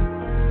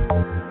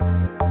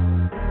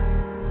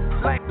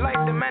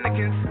 Like the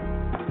mannequins.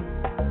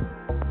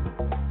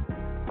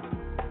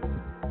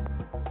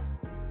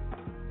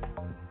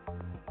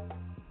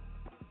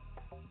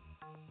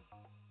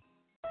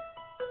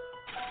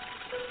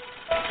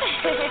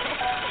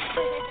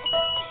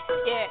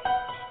 Yeah.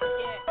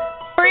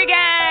 Free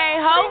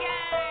gang, ho.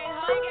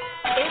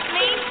 It's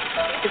me.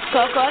 It's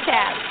Coco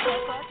Cap.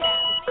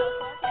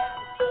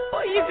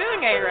 What are you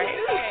doing, A-Ray?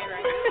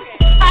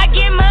 I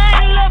get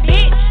money, little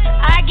bitch.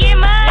 I get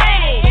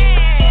money.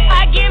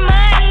 I get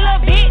money,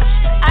 little bitch.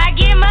 I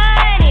get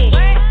money.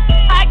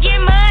 I get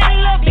money,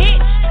 little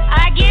bitch.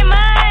 I get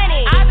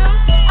money.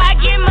 I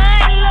get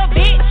money, little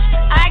bitch.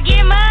 I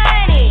get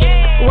money.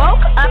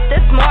 Woke up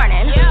this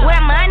morning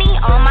with money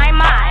on my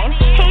mind.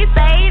 He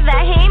say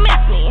that he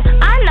miss me.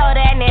 I know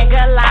that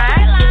nigga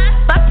lying.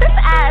 Fuck this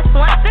ass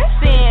once and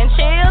seeing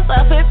chills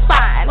up his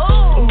spine.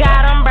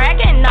 Got him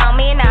bragging on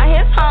me, now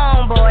his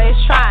homeboy is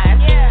trying.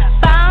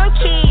 Phone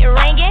key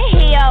ringing,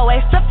 he a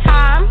waste of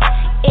time.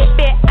 If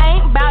it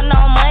ain't about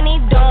no money,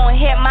 don't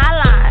hit my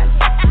line.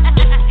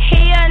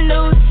 He a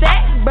new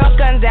set,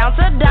 broken down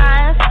to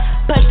dimes.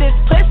 Put this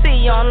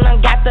pussy on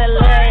him, got the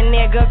little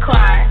nigga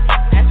crying.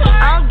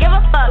 I don't give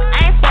a fuck,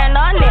 I ain't spend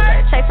no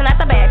nigga. Chasing at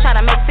the bag,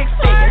 tryna make 6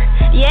 figures.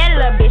 Yeah,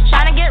 little bitch,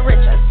 tryna get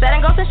richer.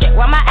 Setting goals and shit,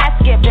 while my ass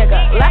get bigger.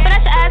 Laughing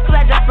at your ass cause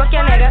I just broke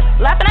your nigga.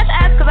 Laughing at your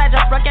ass cause I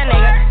just broke your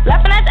nigga.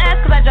 Laughing at your ass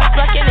cause I just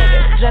broke your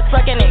nigga. Just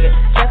broke your nigga,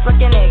 just broke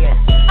your nigga.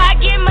 I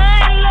get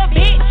money, little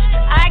bitch,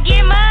 I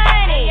get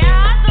money.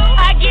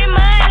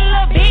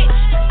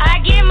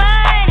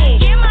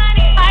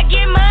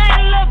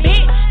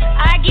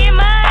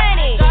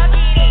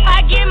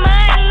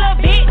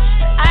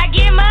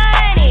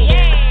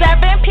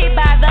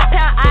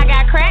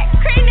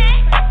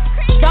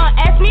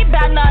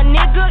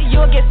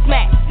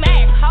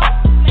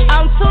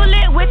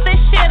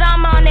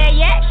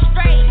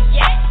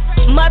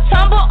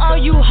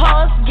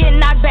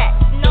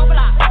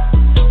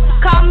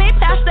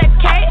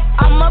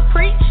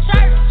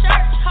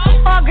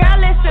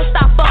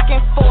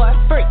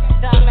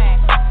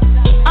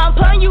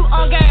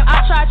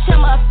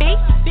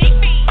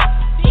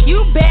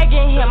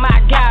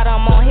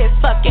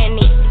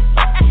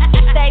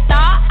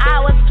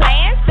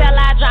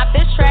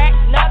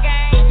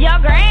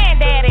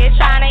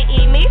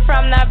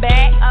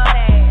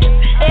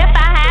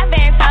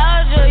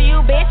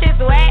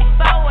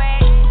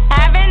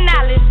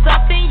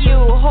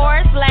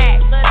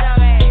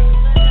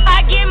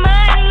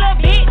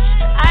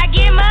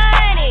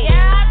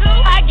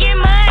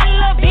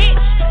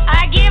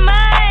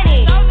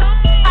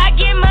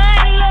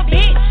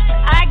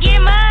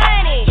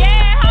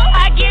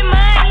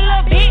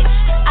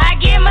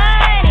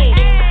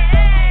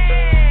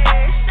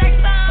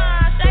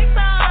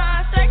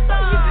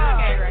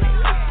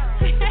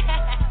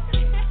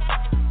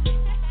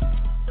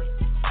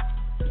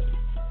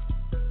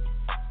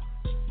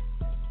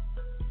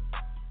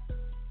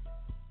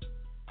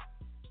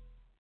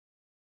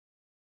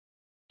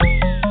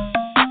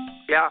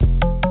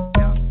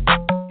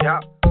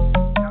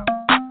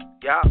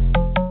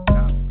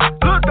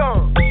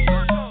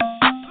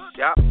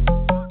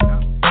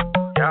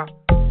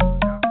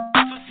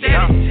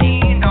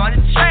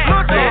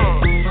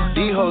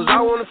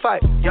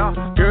 fight.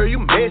 Girl, you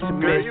messy.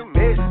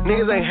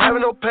 Niggas ain't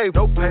having no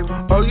paper.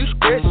 Oh, you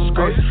scratch.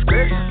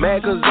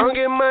 Mad cause I'm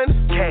getting money.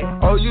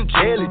 Oh, you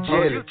jelly.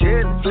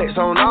 Flex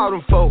on all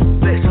them folks.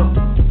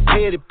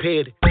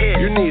 Petty.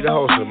 You need to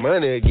hold some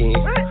money again.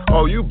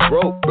 Oh, you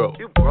broke, bro.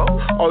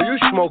 Oh, you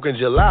smoking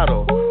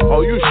gelato.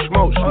 Oh, you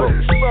smoke.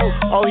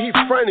 Oh, he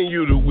fronting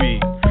you the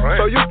weed.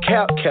 So you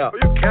cap.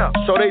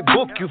 So they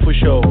book you for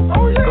show.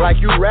 Like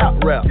you rap.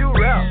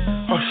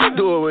 Oh, she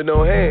do it with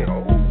no hand.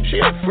 She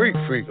a freak.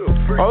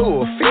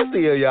 Oh,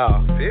 50 of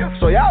y'all.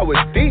 So y'all was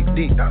deep.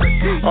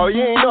 Oh,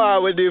 you ain't know I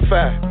was did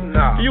 5.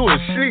 Nah. You was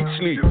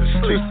sleep.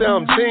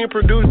 217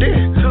 produced this.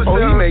 Oh,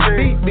 he make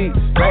beats.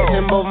 Racks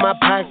in both my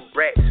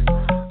pockets.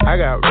 I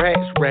got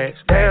racks.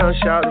 Down,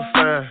 shout to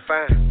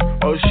fine.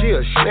 Oh, she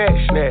a snack.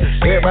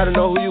 Everybody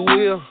know who you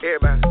will.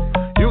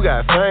 You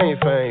got fame.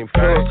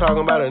 Parents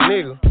talking about a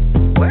nigga.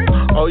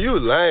 Oh, you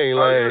lame.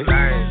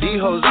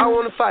 These hoes, I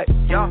wanna fight.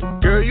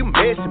 Girl, you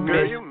messy.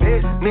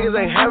 Niggas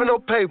ain't having no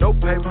paper.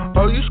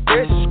 Oh, you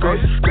scratch.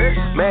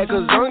 Mad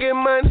cause I'm getting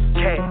money.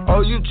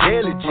 Oh, you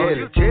jelly.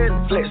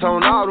 Flex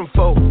on all them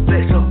folks.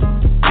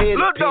 Petty.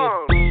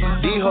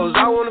 These hoes,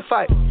 I wanna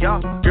fight.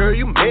 Girl,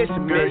 you messy.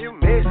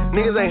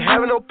 Niggas ain't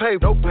having no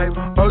paper.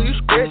 Oh, you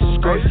scratch.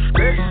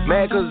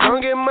 Mad cause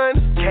I'm getting money.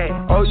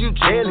 Oh, you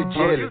jelly.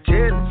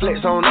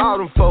 Flex on all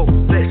them folks.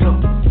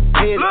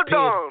 Petty.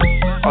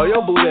 Oh,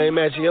 your booty ain't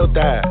matching your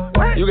thigh.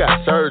 You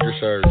got surgery.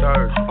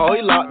 Oh,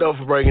 he locked up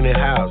for breaking in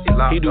house.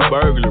 He do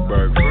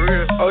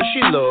burglary. Oh, she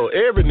love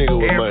every nigga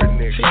with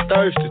money. She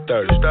thirsty.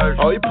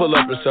 Oh, he pull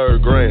up and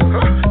serve grand.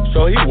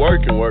 So he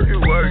working.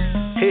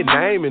 His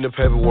name in the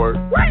paperwork.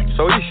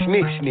 So he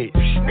snitch.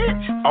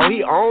 Oh,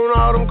 he own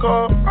all them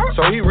cars.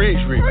 So he rich.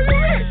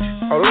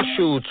 Oh, them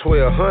shoes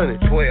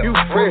 1,200. You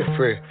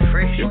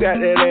fresh. You got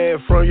that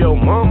ass from your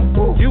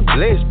mama. You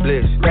blessed.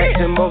 Racks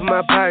in both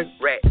my pockets.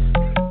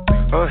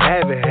 I'm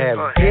having.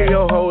 Hear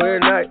your hoe every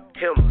night.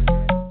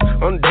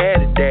 I'm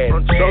daddy.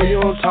 So you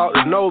don't talk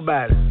to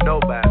nobody.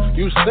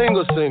 You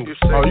single.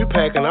 Oh, you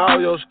packing all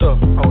your stuff.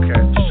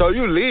 Okay. So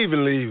you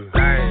leaving.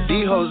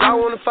 These hoes, I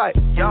wanna fight.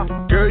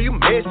 Girl, you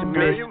messy.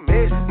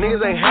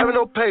 Niggas ain't having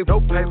no paper.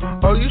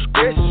 Oh, you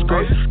scratch.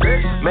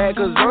 Mad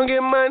cause I'm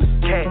getting money.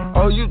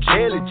 Oh, you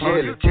jelly.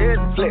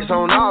 Flex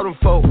on all them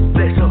folks.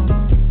 Petty.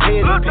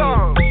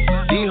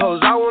 These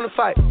hoes, I wanna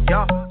fight.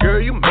 Girl,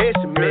 you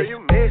messy.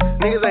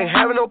 Niggas ain't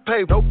having no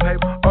paper.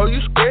 Oh,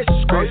 you scratch.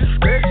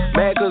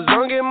 Mad cause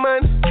I'm getting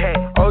money.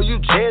 Oh, you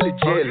jelly.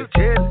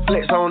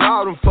 Flex on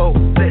all them folks.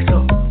 Petty.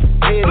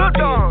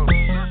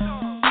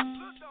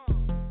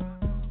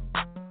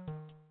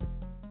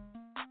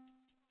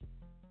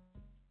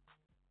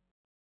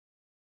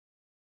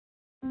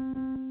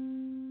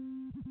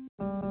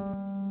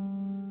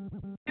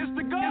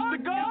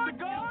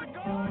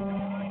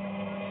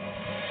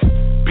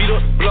 Beat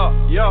up the block,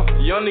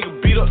 young nigga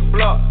beat up the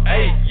block,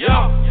 ayy,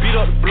 beat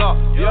up the block,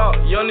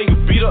 young nigga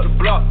beat up the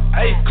block,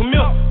 ayy, come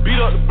here,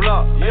 beat up the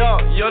block,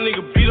 young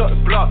nigga beat up the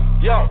block,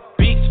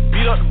 beats,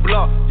 beat up the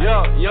block,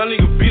 young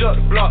nigga beat up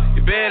the block,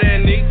 you bad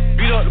ass nigga,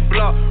 beat up the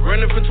block,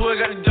 running from 12,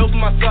 got the dope for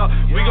my sock,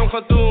 we gon'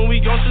 come through and we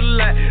gon' shoot the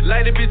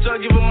light the bitch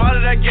up, give him all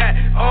that I got,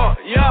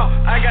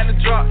 I got the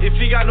drop, if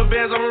he got no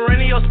bands, I'ma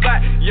run in your spot,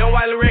 young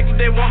Wiley record,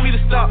 they want me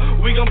to stop,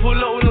 we gon' pull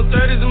up with no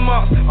 30s and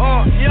marks,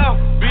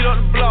 beat up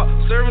the block,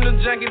 serving the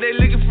junkie, they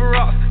looking for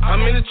rocks,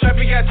 I'm in the trap,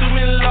 we got too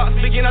many locks,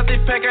 begin out they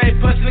pack, I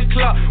ain't punching the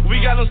clock, we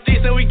got them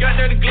sticks and we got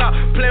dirty Glock,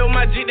 play with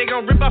my G, they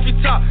gon' rip off your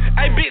top,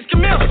 hey bitch,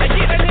 come here, hey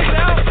get that nigga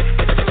out,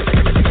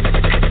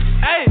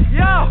 hey,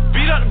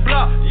 beat up the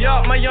block,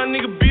 my young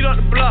nigga beat up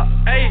the block,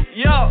 hey,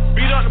 beat up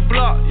the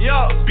block,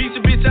 beat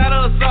your bitch out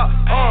of a sock,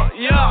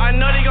 I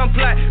know they gon'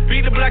 play,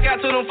 beat the block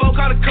out to them folk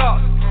call the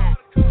cops.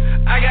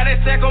 I got that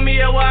sack on me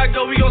everywhere I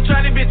go, we gon'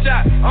 try this bitch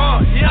out.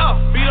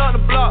 Beat up the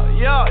block,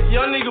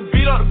 young nigga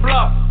beat up the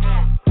block.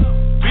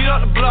 Beat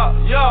up the block,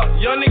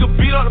 young nigga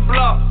beat up the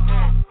block.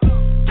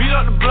 Beat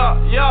up the block,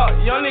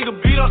 young nigga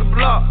beat up the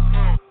block.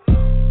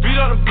 Beat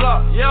up the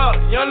block,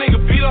 young nigga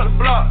beat up the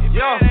block,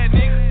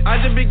 I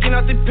just been getting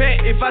out the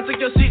pack. If I took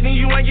your seat, then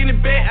you ain't getting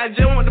it back. I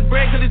just want the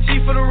bread, cause the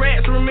chief for the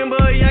rats. Remember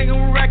a youngin'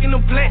 who rockin' the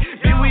plant.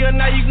 Big we or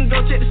not, you can go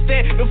check the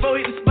stat. Before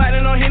hit the spot,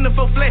 and I'm hitting the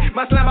 4 flat.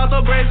 My slime out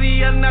so brazy,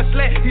 he yellin' not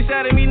slack. He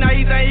shot at me, now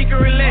he think he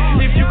can relax.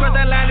 If you cross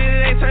that line, then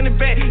it ain't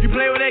turning back. You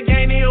play with that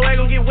game, then your way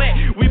gon' get wet.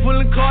 We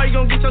pullin' the car, you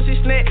gon' get your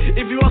shit snapped.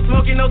 If you want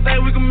smoking, no thing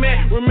we can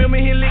match.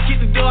 Remember him lit, keep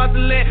the door out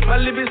the lat. My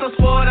lip is so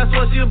spoiled, I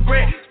swear she a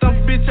brat. Stump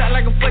a bitch out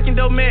like a fucking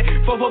dope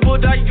man. 4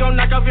 bulldog, you gon'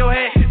 knock off your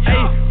hat.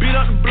 Ayy, beat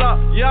up the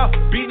block,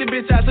 beat the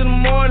bitch out to the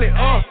morning,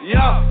 beat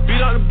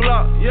up the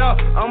block,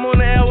 I'm on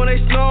the air when they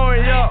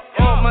snoring,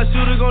 my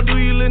shooter gon' do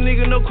you, little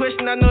nigga, no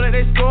question, I know that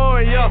they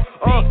scoring,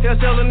 they're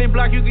selling this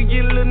block, you can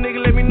get a little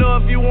nigga, let me know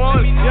if you want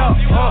it,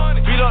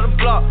 beat up the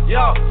block,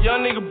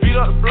 young nigga beat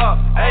up the block,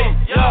 ayy,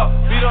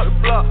 beat up the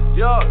block,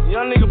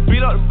 young nigga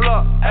beat up the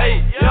block,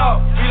 ayy, beat up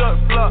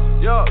the block,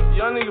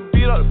 young nigga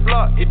beat up the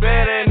block, he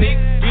bad ass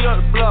nigga, beat up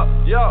the block,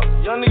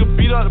 young nigga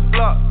beat up the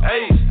block,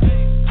 ayy,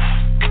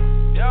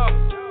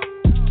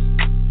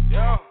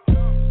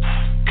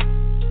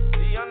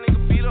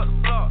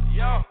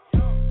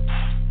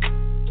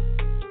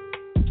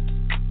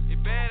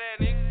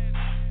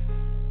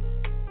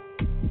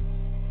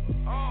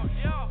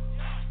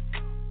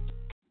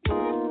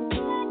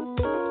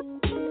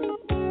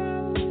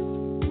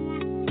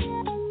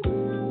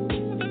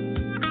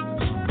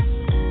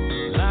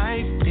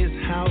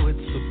 how it's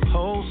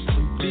supposed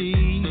to be.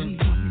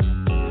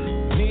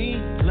 Me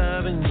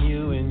loving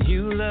you and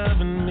you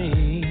loving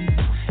me.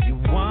 You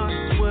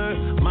once were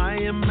my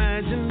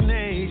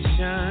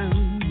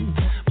imagination,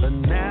 but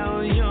now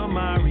you're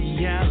my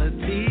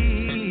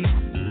reality.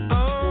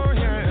 Oh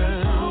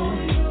yeah.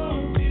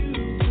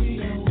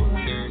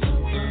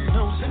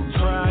 No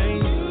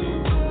surprise.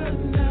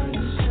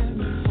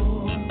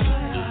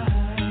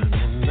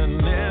 And I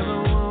never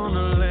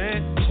wanna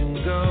let you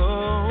go,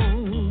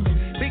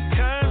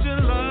 because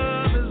your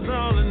love is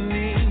all I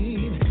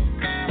need.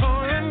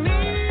 All I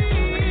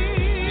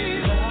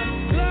need.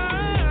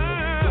 Love.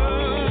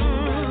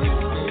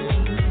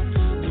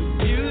 The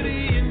beauty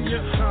in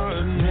your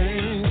heart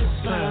makes it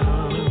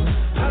sound.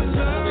 I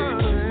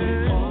love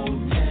it.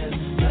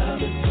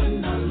 Love it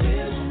when I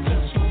live.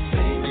 That's my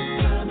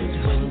favorite time is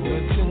when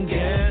we're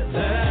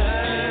together.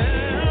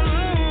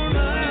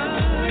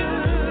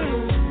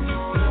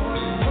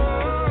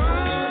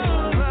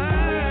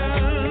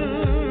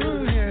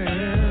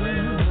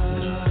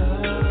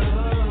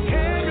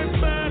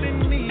 Everybody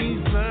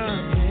needs love.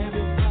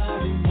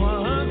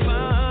 One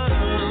love.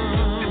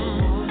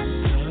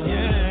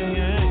 Yeah,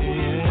 yeah,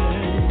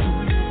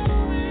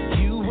 yeah.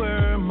 You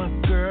were my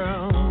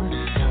girl,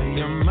 now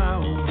you're my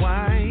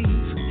wife.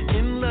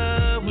 In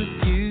love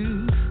with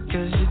you,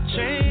 'cause you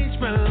changed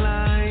my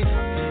life.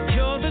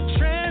 You're the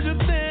treasure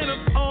that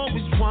I've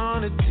always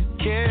wanted to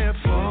care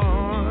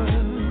for.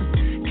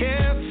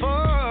 Care for.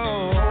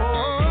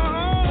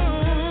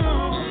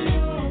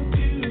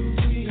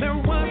 There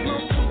was no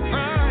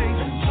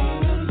surprise.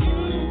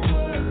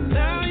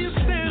 Now you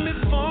stand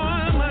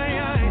before my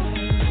eyes.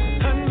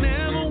 I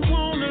never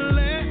wanna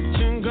let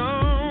you go,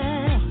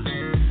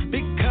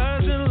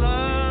 because your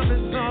love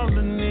is all I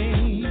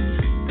need.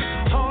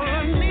 All I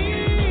need.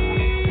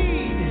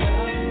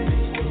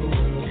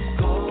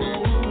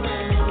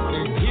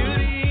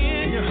 Beauty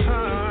in your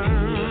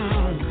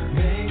heart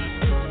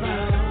makes it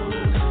sound.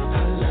 I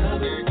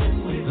love it when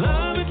we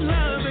love it,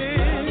 love it.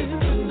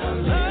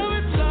 Love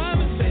it, love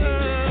it,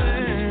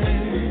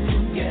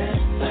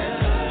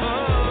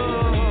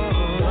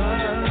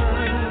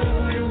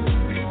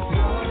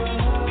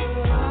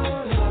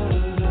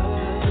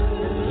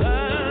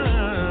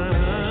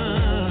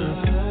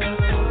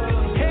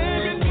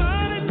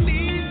 everybody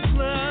needs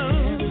love.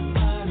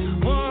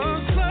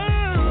 Wants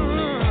love.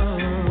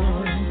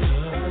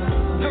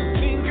 I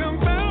think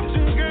about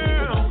you,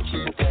 girl.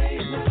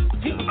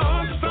 You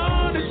are the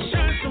sun that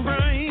shines so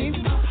bright.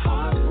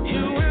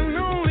 You and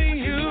only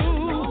you.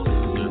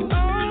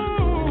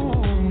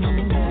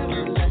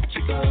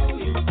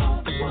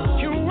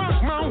 You rock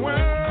my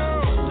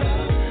world.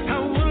 I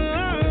will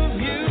love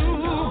you.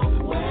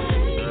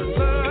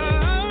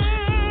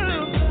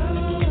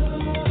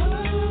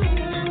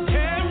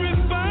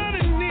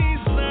 Everybody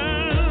needs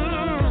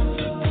love.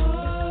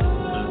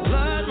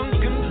 Love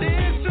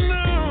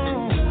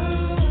unconditional.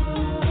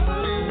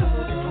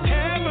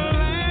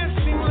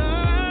 Everlasting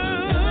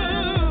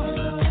love.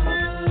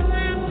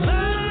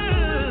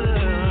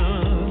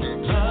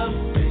 Love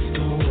makes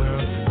the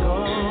world go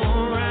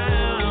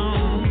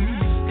round.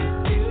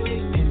 Beauty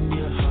in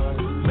your heart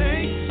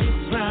makes it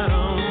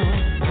sound.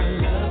 I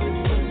love it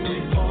when we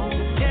hold.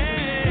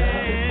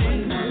 Yeah.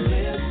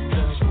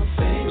 That's my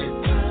favorite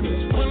time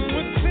is when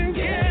we're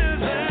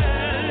together.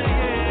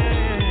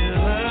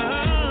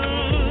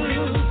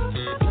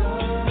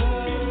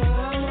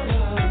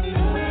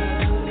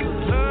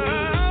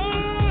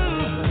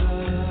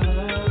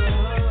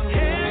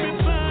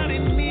 Everybody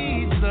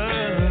needs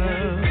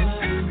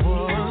love.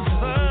 Wants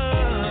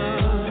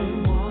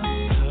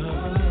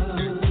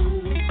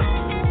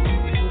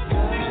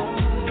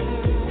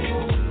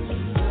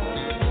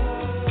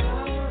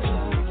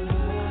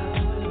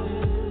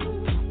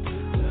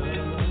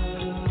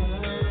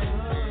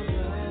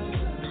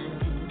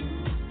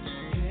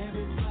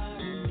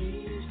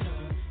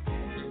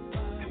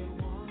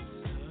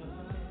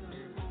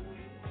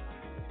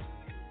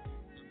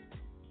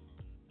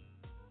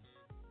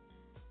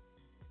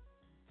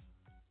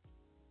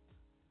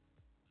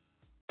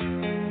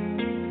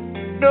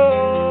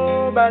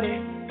Nobody,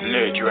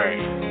 Lil Dre.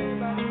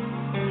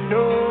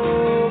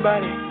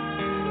 nobody,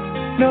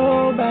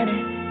 nobody,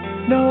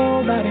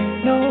 nobody,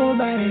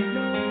 nobody,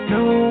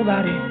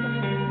 nobody.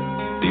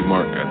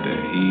 D-Mark got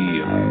that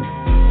heel.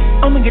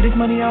 I'ma get this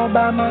money all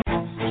by my.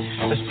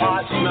 This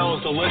pot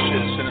smells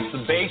delicious, and it's the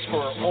base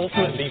for our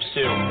ultimate beef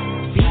stew.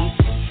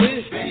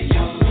 Beef stew.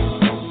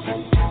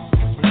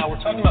 Now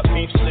we're talking about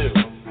beef stew.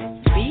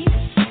 Beef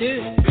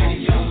stew.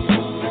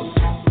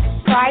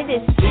 Try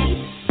this beef.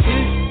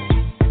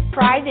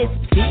 Try this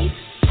beef